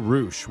Andrew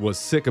Roosh was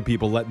sick of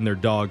people letting their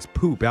dogs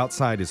poop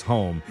outside his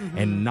home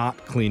and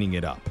not cleaning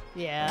it up.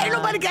 Yeah. Ain't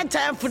nobody got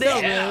time for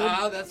that.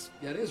 Yeah,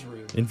 that is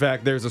rude. In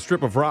fact, there's a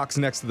strip of rocks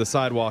next to the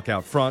sidewalk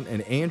out front,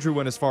 and Andrew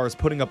went as far as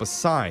putting up a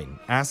sign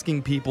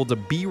asking people to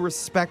be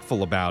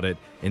respectful about it,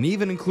 and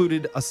even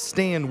included a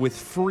stand with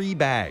free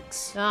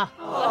bags. That's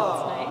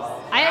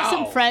nice. I have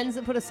some friends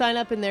that put a sign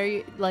up in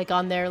their, like,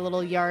 on their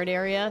little yard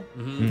area.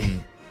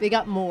 They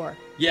got more.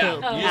 Yeah, too,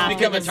 you just after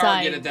become a the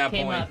target sign at that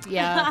came point. up.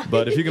 Yeah.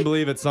 But if you can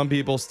believe it, some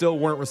people still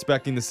weren't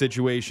respecting the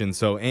situation,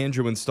 so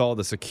Andrew installed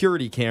a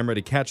security camera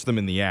to catch them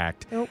in the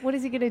act. What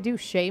is he going to do,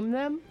 shame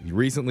them? He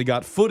recently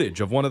got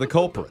footage of one of the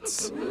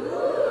culprits.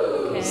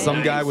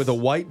 Some guy with a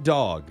white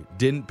dog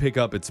didn't pick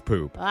up its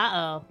poop.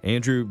 Uh-oh.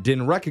 Andrew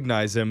didn't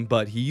recognize him,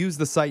 but he used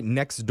the site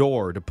next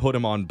door to put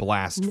him on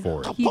blast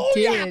for it. He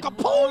did.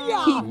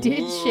 He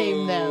did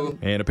shame them.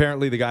 And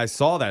apparently the guy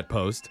saw that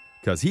post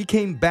because he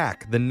came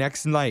back the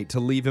next night to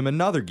leave him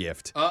another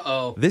gift.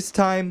 Uh-oh. This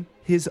time,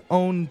 his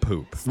own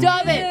poop.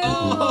 Stop it.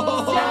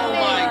 Oh,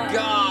 my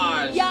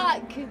gosh.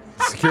 Yuck.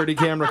 Security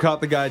camera caught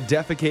the guy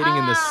defecating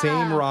in the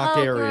same rock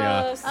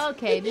area. Gross.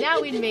 Okay,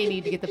 now we may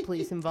need to get the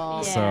police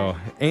involved. So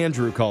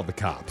Andrew called the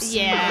cops.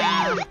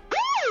 Yeah.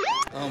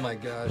 Oh, my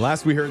gosh.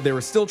 Last we heard, they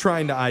were still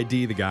trying to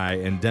ID the guy,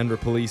 and Denver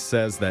police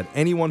says that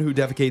anyone who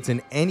defecates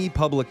in any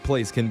public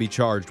place can be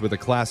charged with a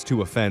Class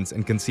 2 offense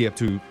and can see up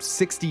to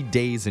 60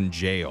 days in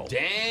jail.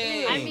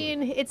 Dang. I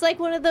mean, it's like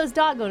one of those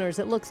dog owners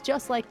that looks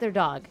just like their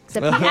dog,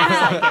 except he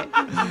acts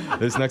like it.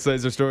 This next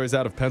laser story is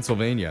out of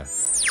Pennsylvania.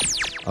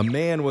 A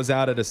man was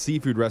out at a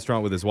seafood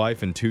restaurant with his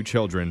wife and 2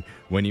 children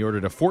when he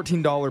ordered a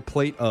 $14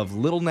 plate of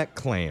little neck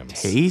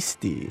clams.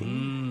 Tasty.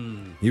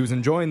 He was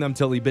enjoying them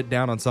till he bit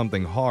down on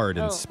something hard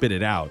and spit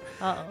it out.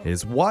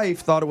 His wife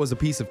thought it was a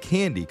piece of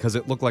candy because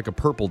it looked like a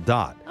purple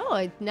dot.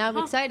 Oh, now I'm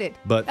excited.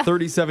 But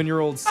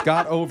 37-year-old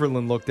Scott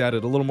Overland looked at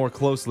it a little more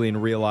closely and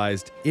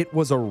realized it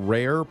was a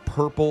rare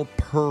purple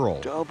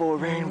pearl. Double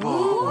rainbow.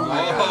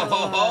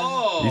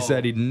 Oh. He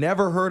said he'd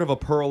never heard of a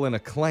pearl in a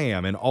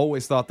clam and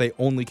always thought they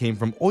only came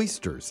from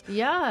oysters.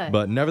 Yeah.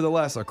 But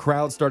nevertheless, a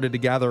crowd started to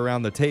gather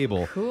around the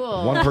table.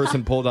 Cool. One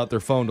person pulled out their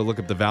phone to look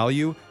up the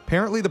value.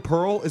 Apparently, the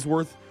pearl is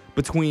worth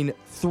between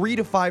 $3,000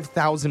 to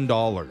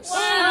 $5,000.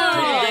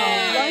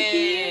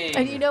 Lucky.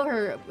 And you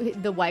know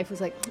the wife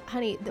was like,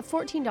 honey, the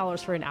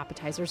 $14 for an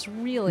appetizer is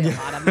really a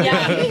lot of money.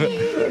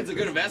 It's a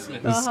good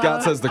investment.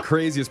 Scott says the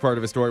craziest part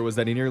of his story was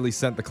that he nearly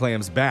sent the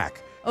clams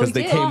back because he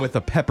they did? came with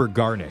a pepper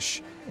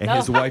garnish. And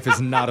his wife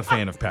is not a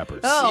fan of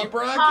peppers.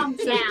 Calm down.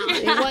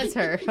 It was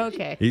her.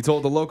 Okay. He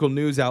told the local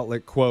news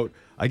outlet, quote,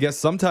 I guess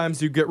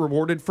sometimes you get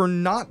rewarded for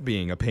not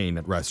being a pain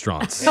at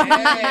restaurants.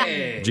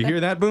 Hey. Did you hear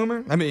that,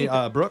 Boomer? I mean,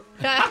 Brooke?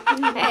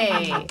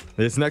 Hey.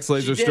 This next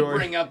laser She did story.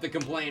 bring up the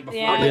complaint before.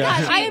 Oh my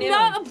gosh, I am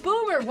not a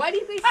boomer. Why do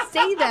you guys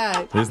say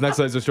that? This next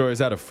laser story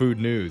is out of Food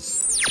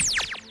News.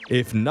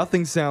 If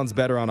nothing sounds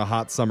better on a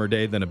hot summer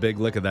day than a big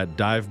lick of that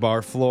dive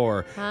bar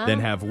floor, then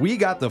have we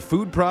got the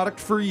food product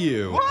for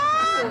you.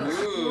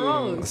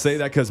 I say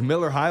that because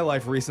Miller High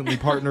Life recently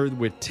partnered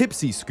with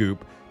Tipsy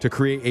Scoop to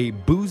create a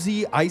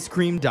boozy ice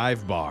cream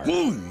dive bar.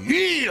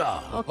 Okay,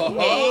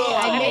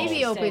 I may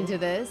be open to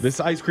this. This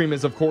ice cream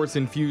is, of course,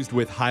 infused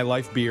with High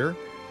Life beer,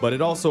 but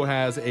it also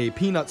has a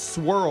peanut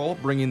swirl,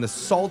 bringing the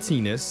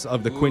saltiness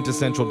of the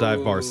quintessential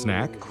dive bar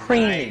snack.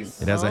 Cream.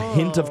 It has a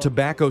hint of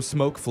tobacco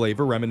smoke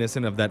flavor,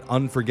 reminiscent of that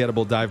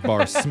unforgettable dive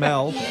bar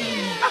smell.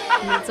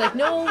 And it's like,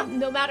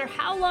 no matter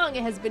how long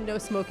it has been no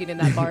smoking in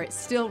that bar, it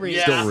still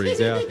reads. Still reads,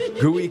 yeah.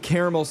 Gooey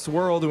caramel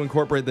swirl to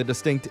incorporate the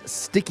distinct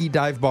sticky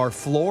dive bar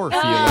floor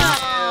feeling.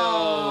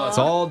 It's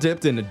all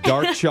dipped in a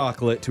dark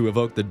chocolate to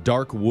evoke the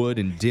dark wood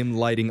and dim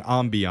lighting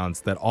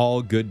ambiance that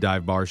all good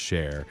dive bars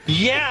share.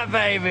 Yeah,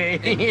 baby.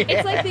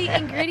 It's like the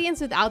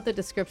ingredients without the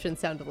description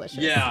sound delicious.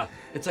 Yeah.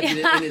 It's like,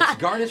 and it's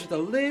garnished with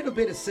a little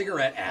bit of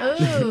cigarette ash.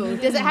 Ooh,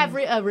 does it have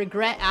a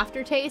regret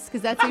aftertaste?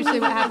 Because that's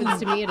usually what happens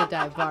to me at a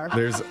dive bar.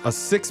 There's a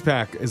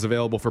 6-pack is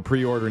available for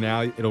pre-order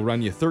now. It'll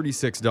run you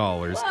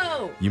 $36.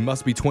 Whoa. You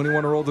must be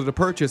 21 or older to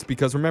purchase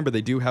because remember,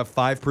 they do have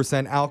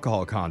 5%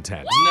 alcohol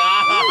content.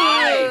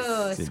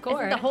 Nice. Isn't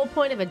the whole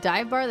point of a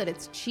dive bar that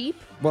it's cheap?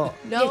 Well,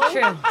 No. It's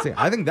true. see,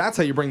 I think that's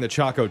how you bring the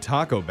Choco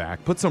Taco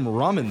back. Put some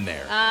rum in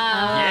there.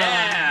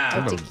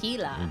 Yeah. Or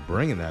tequila. I'm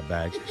bringing that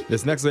back.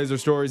 This next laser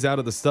story is out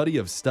of the study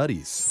of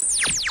studies.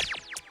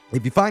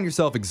 If you find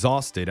yourself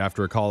exhausted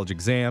after a college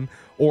exam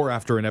or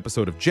after an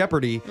episode of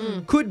Jeopardy,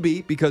 could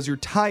be because you're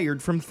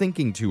tired from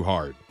thinking too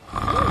hard.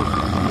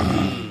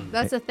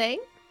 That's a thing?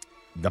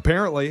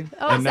 Apparently.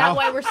 Oh, and is now that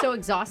why we're so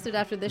exhausted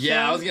after this show?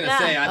 Yeah, I was going to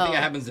say, I think Oh. it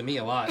happens to me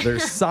a lot.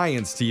 there's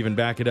science to even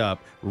back it up.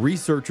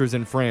 Researchers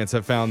in France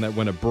have found that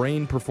when a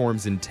brain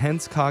performs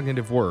intense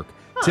cognitive work,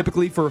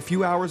 typically for a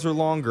few hours or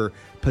longer,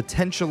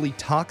 potentially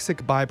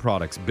toxic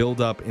byproducts build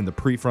up in the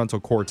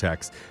prefrontal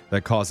cortex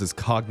that causes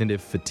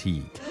cognitive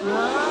fatigue.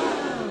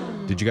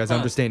 Did you guys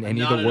understand any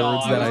of the Not at all.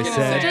 words that I was gonna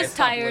said? say, Just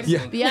tired.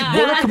 Yeah. Yeah.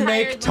 Work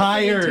make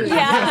tired.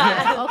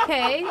 Yeah.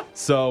 Okay.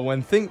 So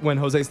when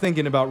Jose's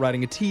thinking about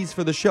writing a tease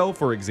for the show,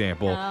 for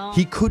example, No.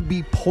 he could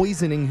be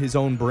poisoning his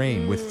own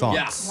brain with Yeah,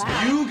 thoughts.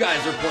 you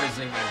guys are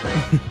poisoning my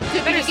brain.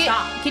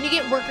 Can you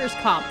get workers'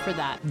 comp for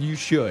that? You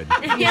should.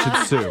 You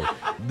should sue.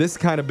 This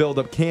kind of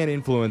buildup can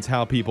influence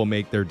how people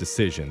make their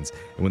decisions.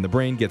 And when the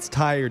brain gets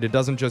tired, it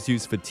doesn't just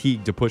use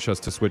fatigue to push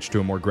us to switch to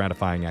a more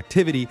gratifying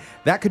activity.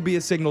 That could be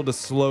a signal to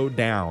slow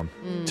down,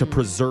 to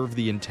preserve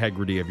the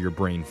integrity of your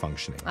brain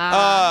functioning.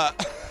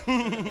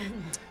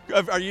 Good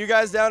Are you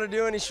guys down to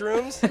do any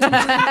shrooms?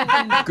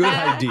 Good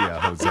idea,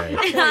 Jose.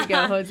 There you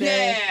go, Jose.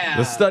 Yeah.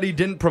 The study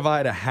didn't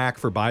provide a hack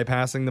for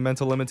bypassing the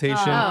mental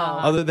limitation,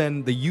 other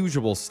than the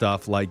usual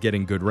stuff like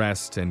getting good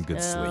rest and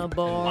good sleep.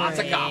 Lots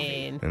of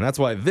coffee. And that's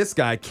why this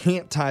guy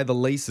can't tie the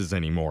laces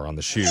anymore on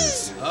the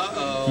shoes.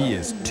 Uh-oh. He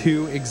is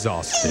too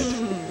exhausted.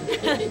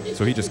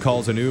 So he just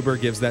calls an Uber,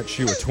 gives that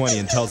shoe a 20,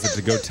 and tells it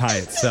to go tie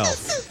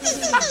itself.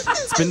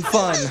 It's been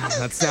fun.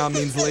 That sound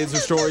means Laser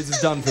Stories is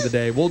done for the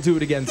day. We'll do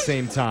it again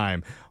same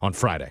time on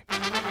Friday.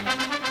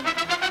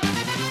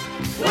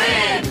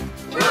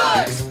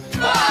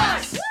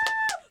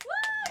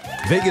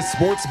 Vegas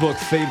Sportsbook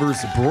favors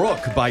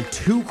Brooke by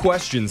 2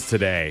 questions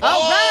today.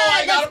 All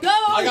right, let's go.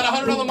 I got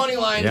 100 on the money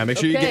line. Yeah, make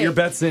sure you get your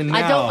bets in now.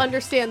 I don't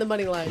understand the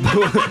money line.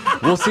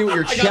 We'll see what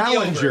your I got the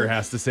challenger over.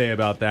 has to say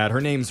about that.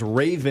 Her name's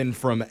Raven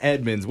from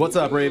Edmonds. What's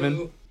up,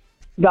 Raven?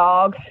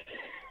 Dogs.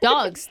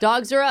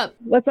 Dogs are up.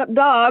 What's up,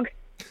 dog?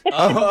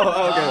 Oh,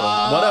 okay.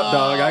 What up,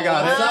 dog? I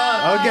got it.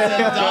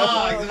 Okay.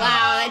 Dogs.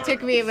 Wow, that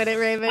took me a minute,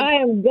 Raven. I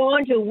am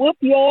going to whoop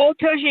your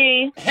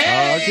tushy.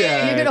 Hey!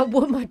 Okay. You're going to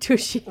whoop my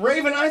tushy.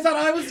 Raven, I thought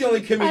I was the only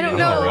comedian. I don't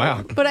know, Oh,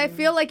 wow. but I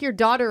feel like your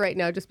daughter right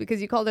now just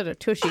because you called it a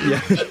tushy.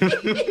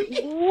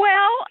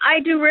 Well, I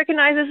do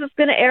recognize this is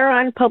going to air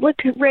on public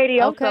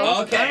radio. Okay.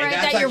 So Okay, All right,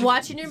 that's that you're actually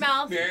watching your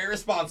mouth. Very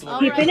responsible. All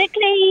keeping it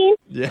clean.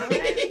 Yeah.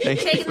 Thank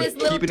you Taking for this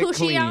little keeping it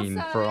tushy clean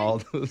outside. for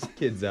all those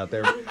kids out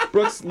there.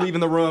 Brooke's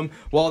leaving the room.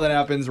 While that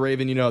happens,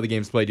 Raven, you know how the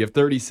game's played. You have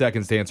 30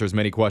 seconds to answer as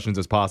many questions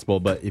as possible,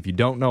 but if you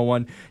don't know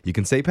one, you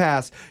can say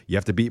pass. You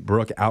have to beat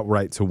Brooke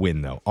outright to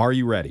win, though. Are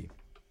you ready?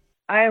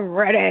 I am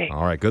ready.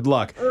 All right, good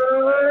luck.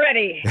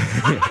 Ready.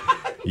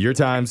 Your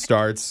time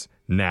starts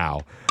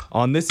now.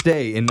 On this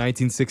day in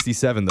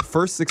 1967, the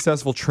first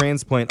successful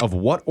transplant of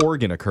what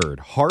organ occurred?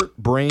 Heart,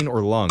 brain,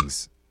 or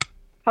lungs?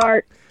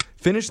 Heart.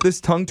 Finish this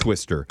tongue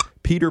twister.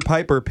 Peter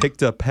Piper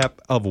picked a pep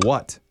of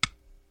what?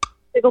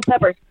 Pickled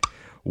peppers.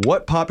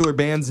 What popular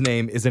band's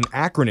name is an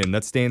acronym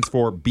that stands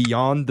for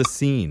Beyond the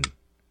Scene?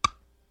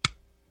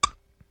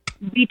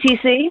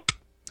 BTC.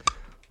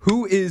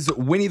 Who is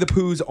Winnie the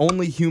Pooh's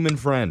only human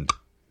friend?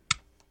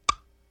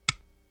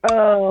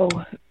 Oh.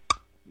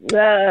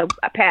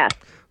 Pass.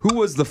 Who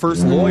was the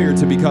first lawyer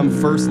to become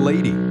First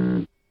Lady?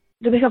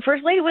 To become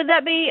first lady, would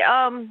that be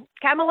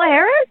Kamala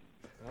Harris?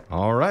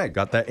 All right,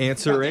 got that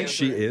answer in.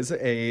 She is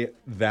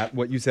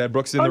what you said.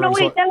 Brooke's in Oh, the no, room.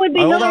 wait, that would be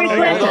hold Hillary on,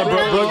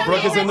 Clinton.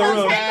 Brooke is in the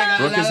room.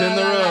 Brooke is in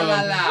the room.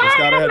 She's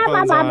got her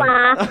headphones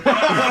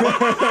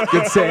on.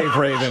 Good save,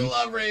 Raven. I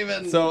love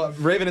Raven. So,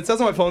 Raven, it says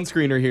on my phone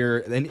screener here,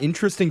 an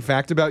interesting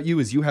fact about you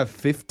is you have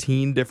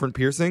 15 different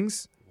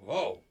piercings.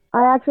 Whoa.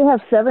 I actually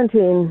have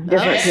 17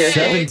 different piercings.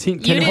 17.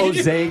 Can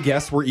Jose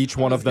guess where each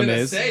one of them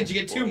is? Did you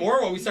get 2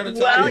 more when we started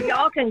Well, talking?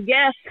 y'all can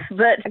guess,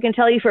 but I can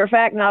tell you for a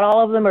fact not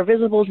all of them are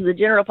visible to the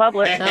general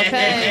public.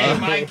 Hey,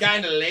 my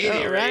kind of lady,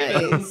 All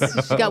right.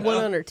 She's got one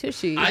on her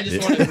tushy. I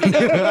just want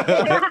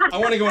to. I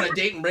want to go on a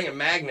date and bring a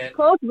magnet.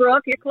 Close,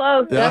 Brooke. You're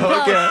close. Okay.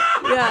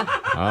 Yeah.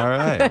 All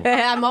right.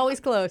 I'm always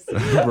close.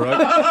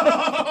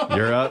 Brooke,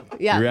 you're up.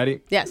 Yeah. You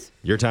ready? Yes.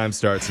 Your time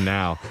starts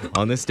now.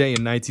 On this day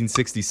in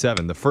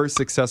 1967, the first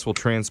successful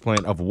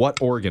transplant of what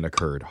organ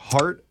occurred?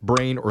 Heart,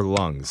 brain, or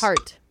lungs?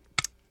 Heart.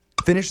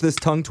 Finish this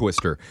tongue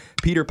twister.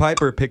 Peter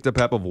Piper picked a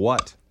pep of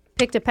what?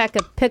 Picked a peck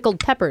of pickled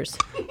peppers.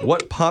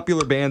 What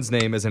popular band's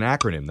name is an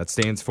acronym that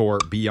stands for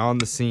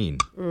Beyond the Scene?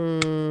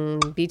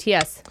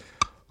 BTS.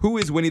 Who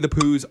is Winnie the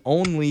Pooh's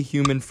only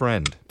human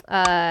friend?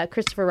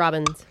 Christopher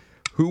Robbins.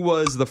 Who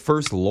was the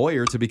first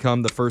lawyer to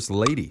become the first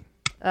lady?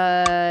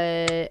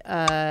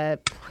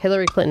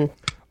 Hillary Clinton.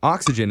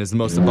 Oxygen is the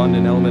most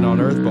abundant element on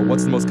Earth, but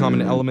what's the most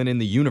common element in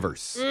the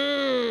universe?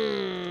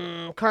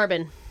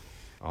 Carbon.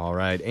 All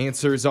right,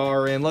 answers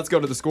are in. Let's go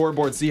to the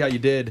scoreboard, see how you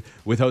did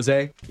with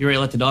Jose. You ready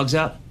to let the dogs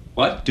out?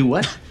 What? Do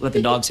what? Let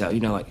the dogs out. You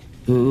know, like,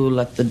 who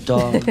let the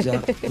dogs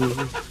out?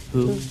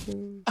 Who?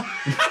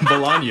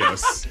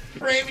 Bolaños.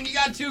 Raven, you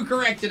got 2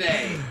 correct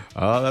today.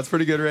 Oh, that's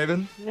pretty good,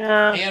 Raven.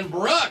 Yeah. And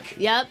Brooke,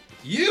 Yep.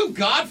 you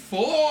got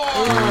 4.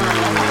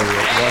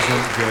 It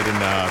wasn't good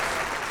enough.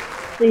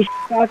 The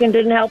talking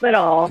didn't help at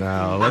all.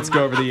 Now, let's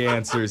go over the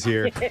answers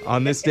here.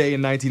 On this day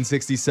in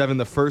 1967,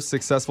 the first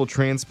successful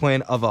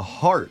transplant of a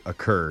heart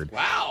occurred.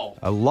 Wow.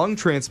 A lung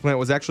transplant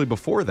was actually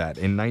before that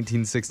in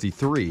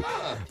 1963.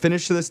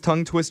 Finish this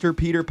tongue twister.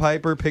 Peter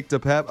Piper picked a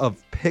pep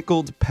of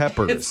pickled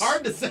peppers. It's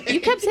hard to say. You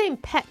kept saying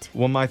pet.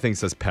 Well, my thing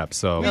says pep,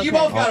 so Well, you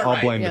both got it I'll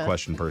right. blame the Yeah.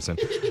 question person.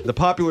 The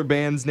popular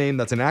band's name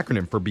that's an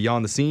acronym for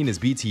Beyond the Scene is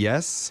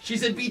BTS. She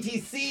said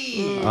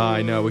BTC.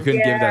 I know, we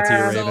couldn't give that to you,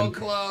 Yeah. So Raven.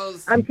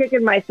 close. I'm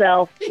kicking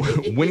myself.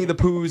 Winnie the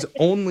Pooh's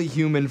only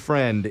human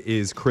friend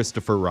is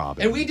Christopher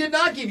Robin. And we did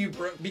not give you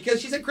Brooke because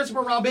she said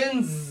Christopher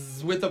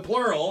Robbins with the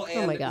plural. And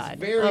Oh my it's God.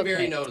 very, Okay.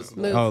 very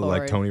noticeable. Move Oh, forward.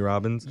 like Tony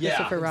Robbins? Yeah,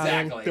 Christopher Robin.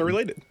 exactly. They're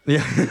related.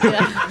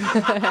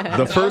 Yeah.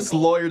 The first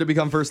lawyer to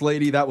become first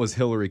lady, that was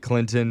Hillary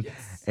Clinton.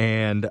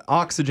 And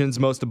oxygen's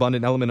most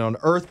abundant element on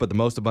Earth, but the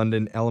most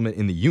abundant element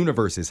in the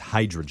universe is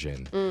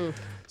hydrogen.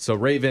 So,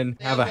 Raven,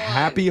 have a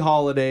happy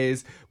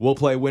holidays. We'll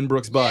play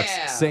Winbrooks Bucks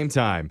Yeah. same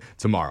time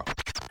tomorrow.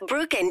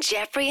 Brooke and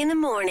Jeffrey in the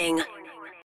morning.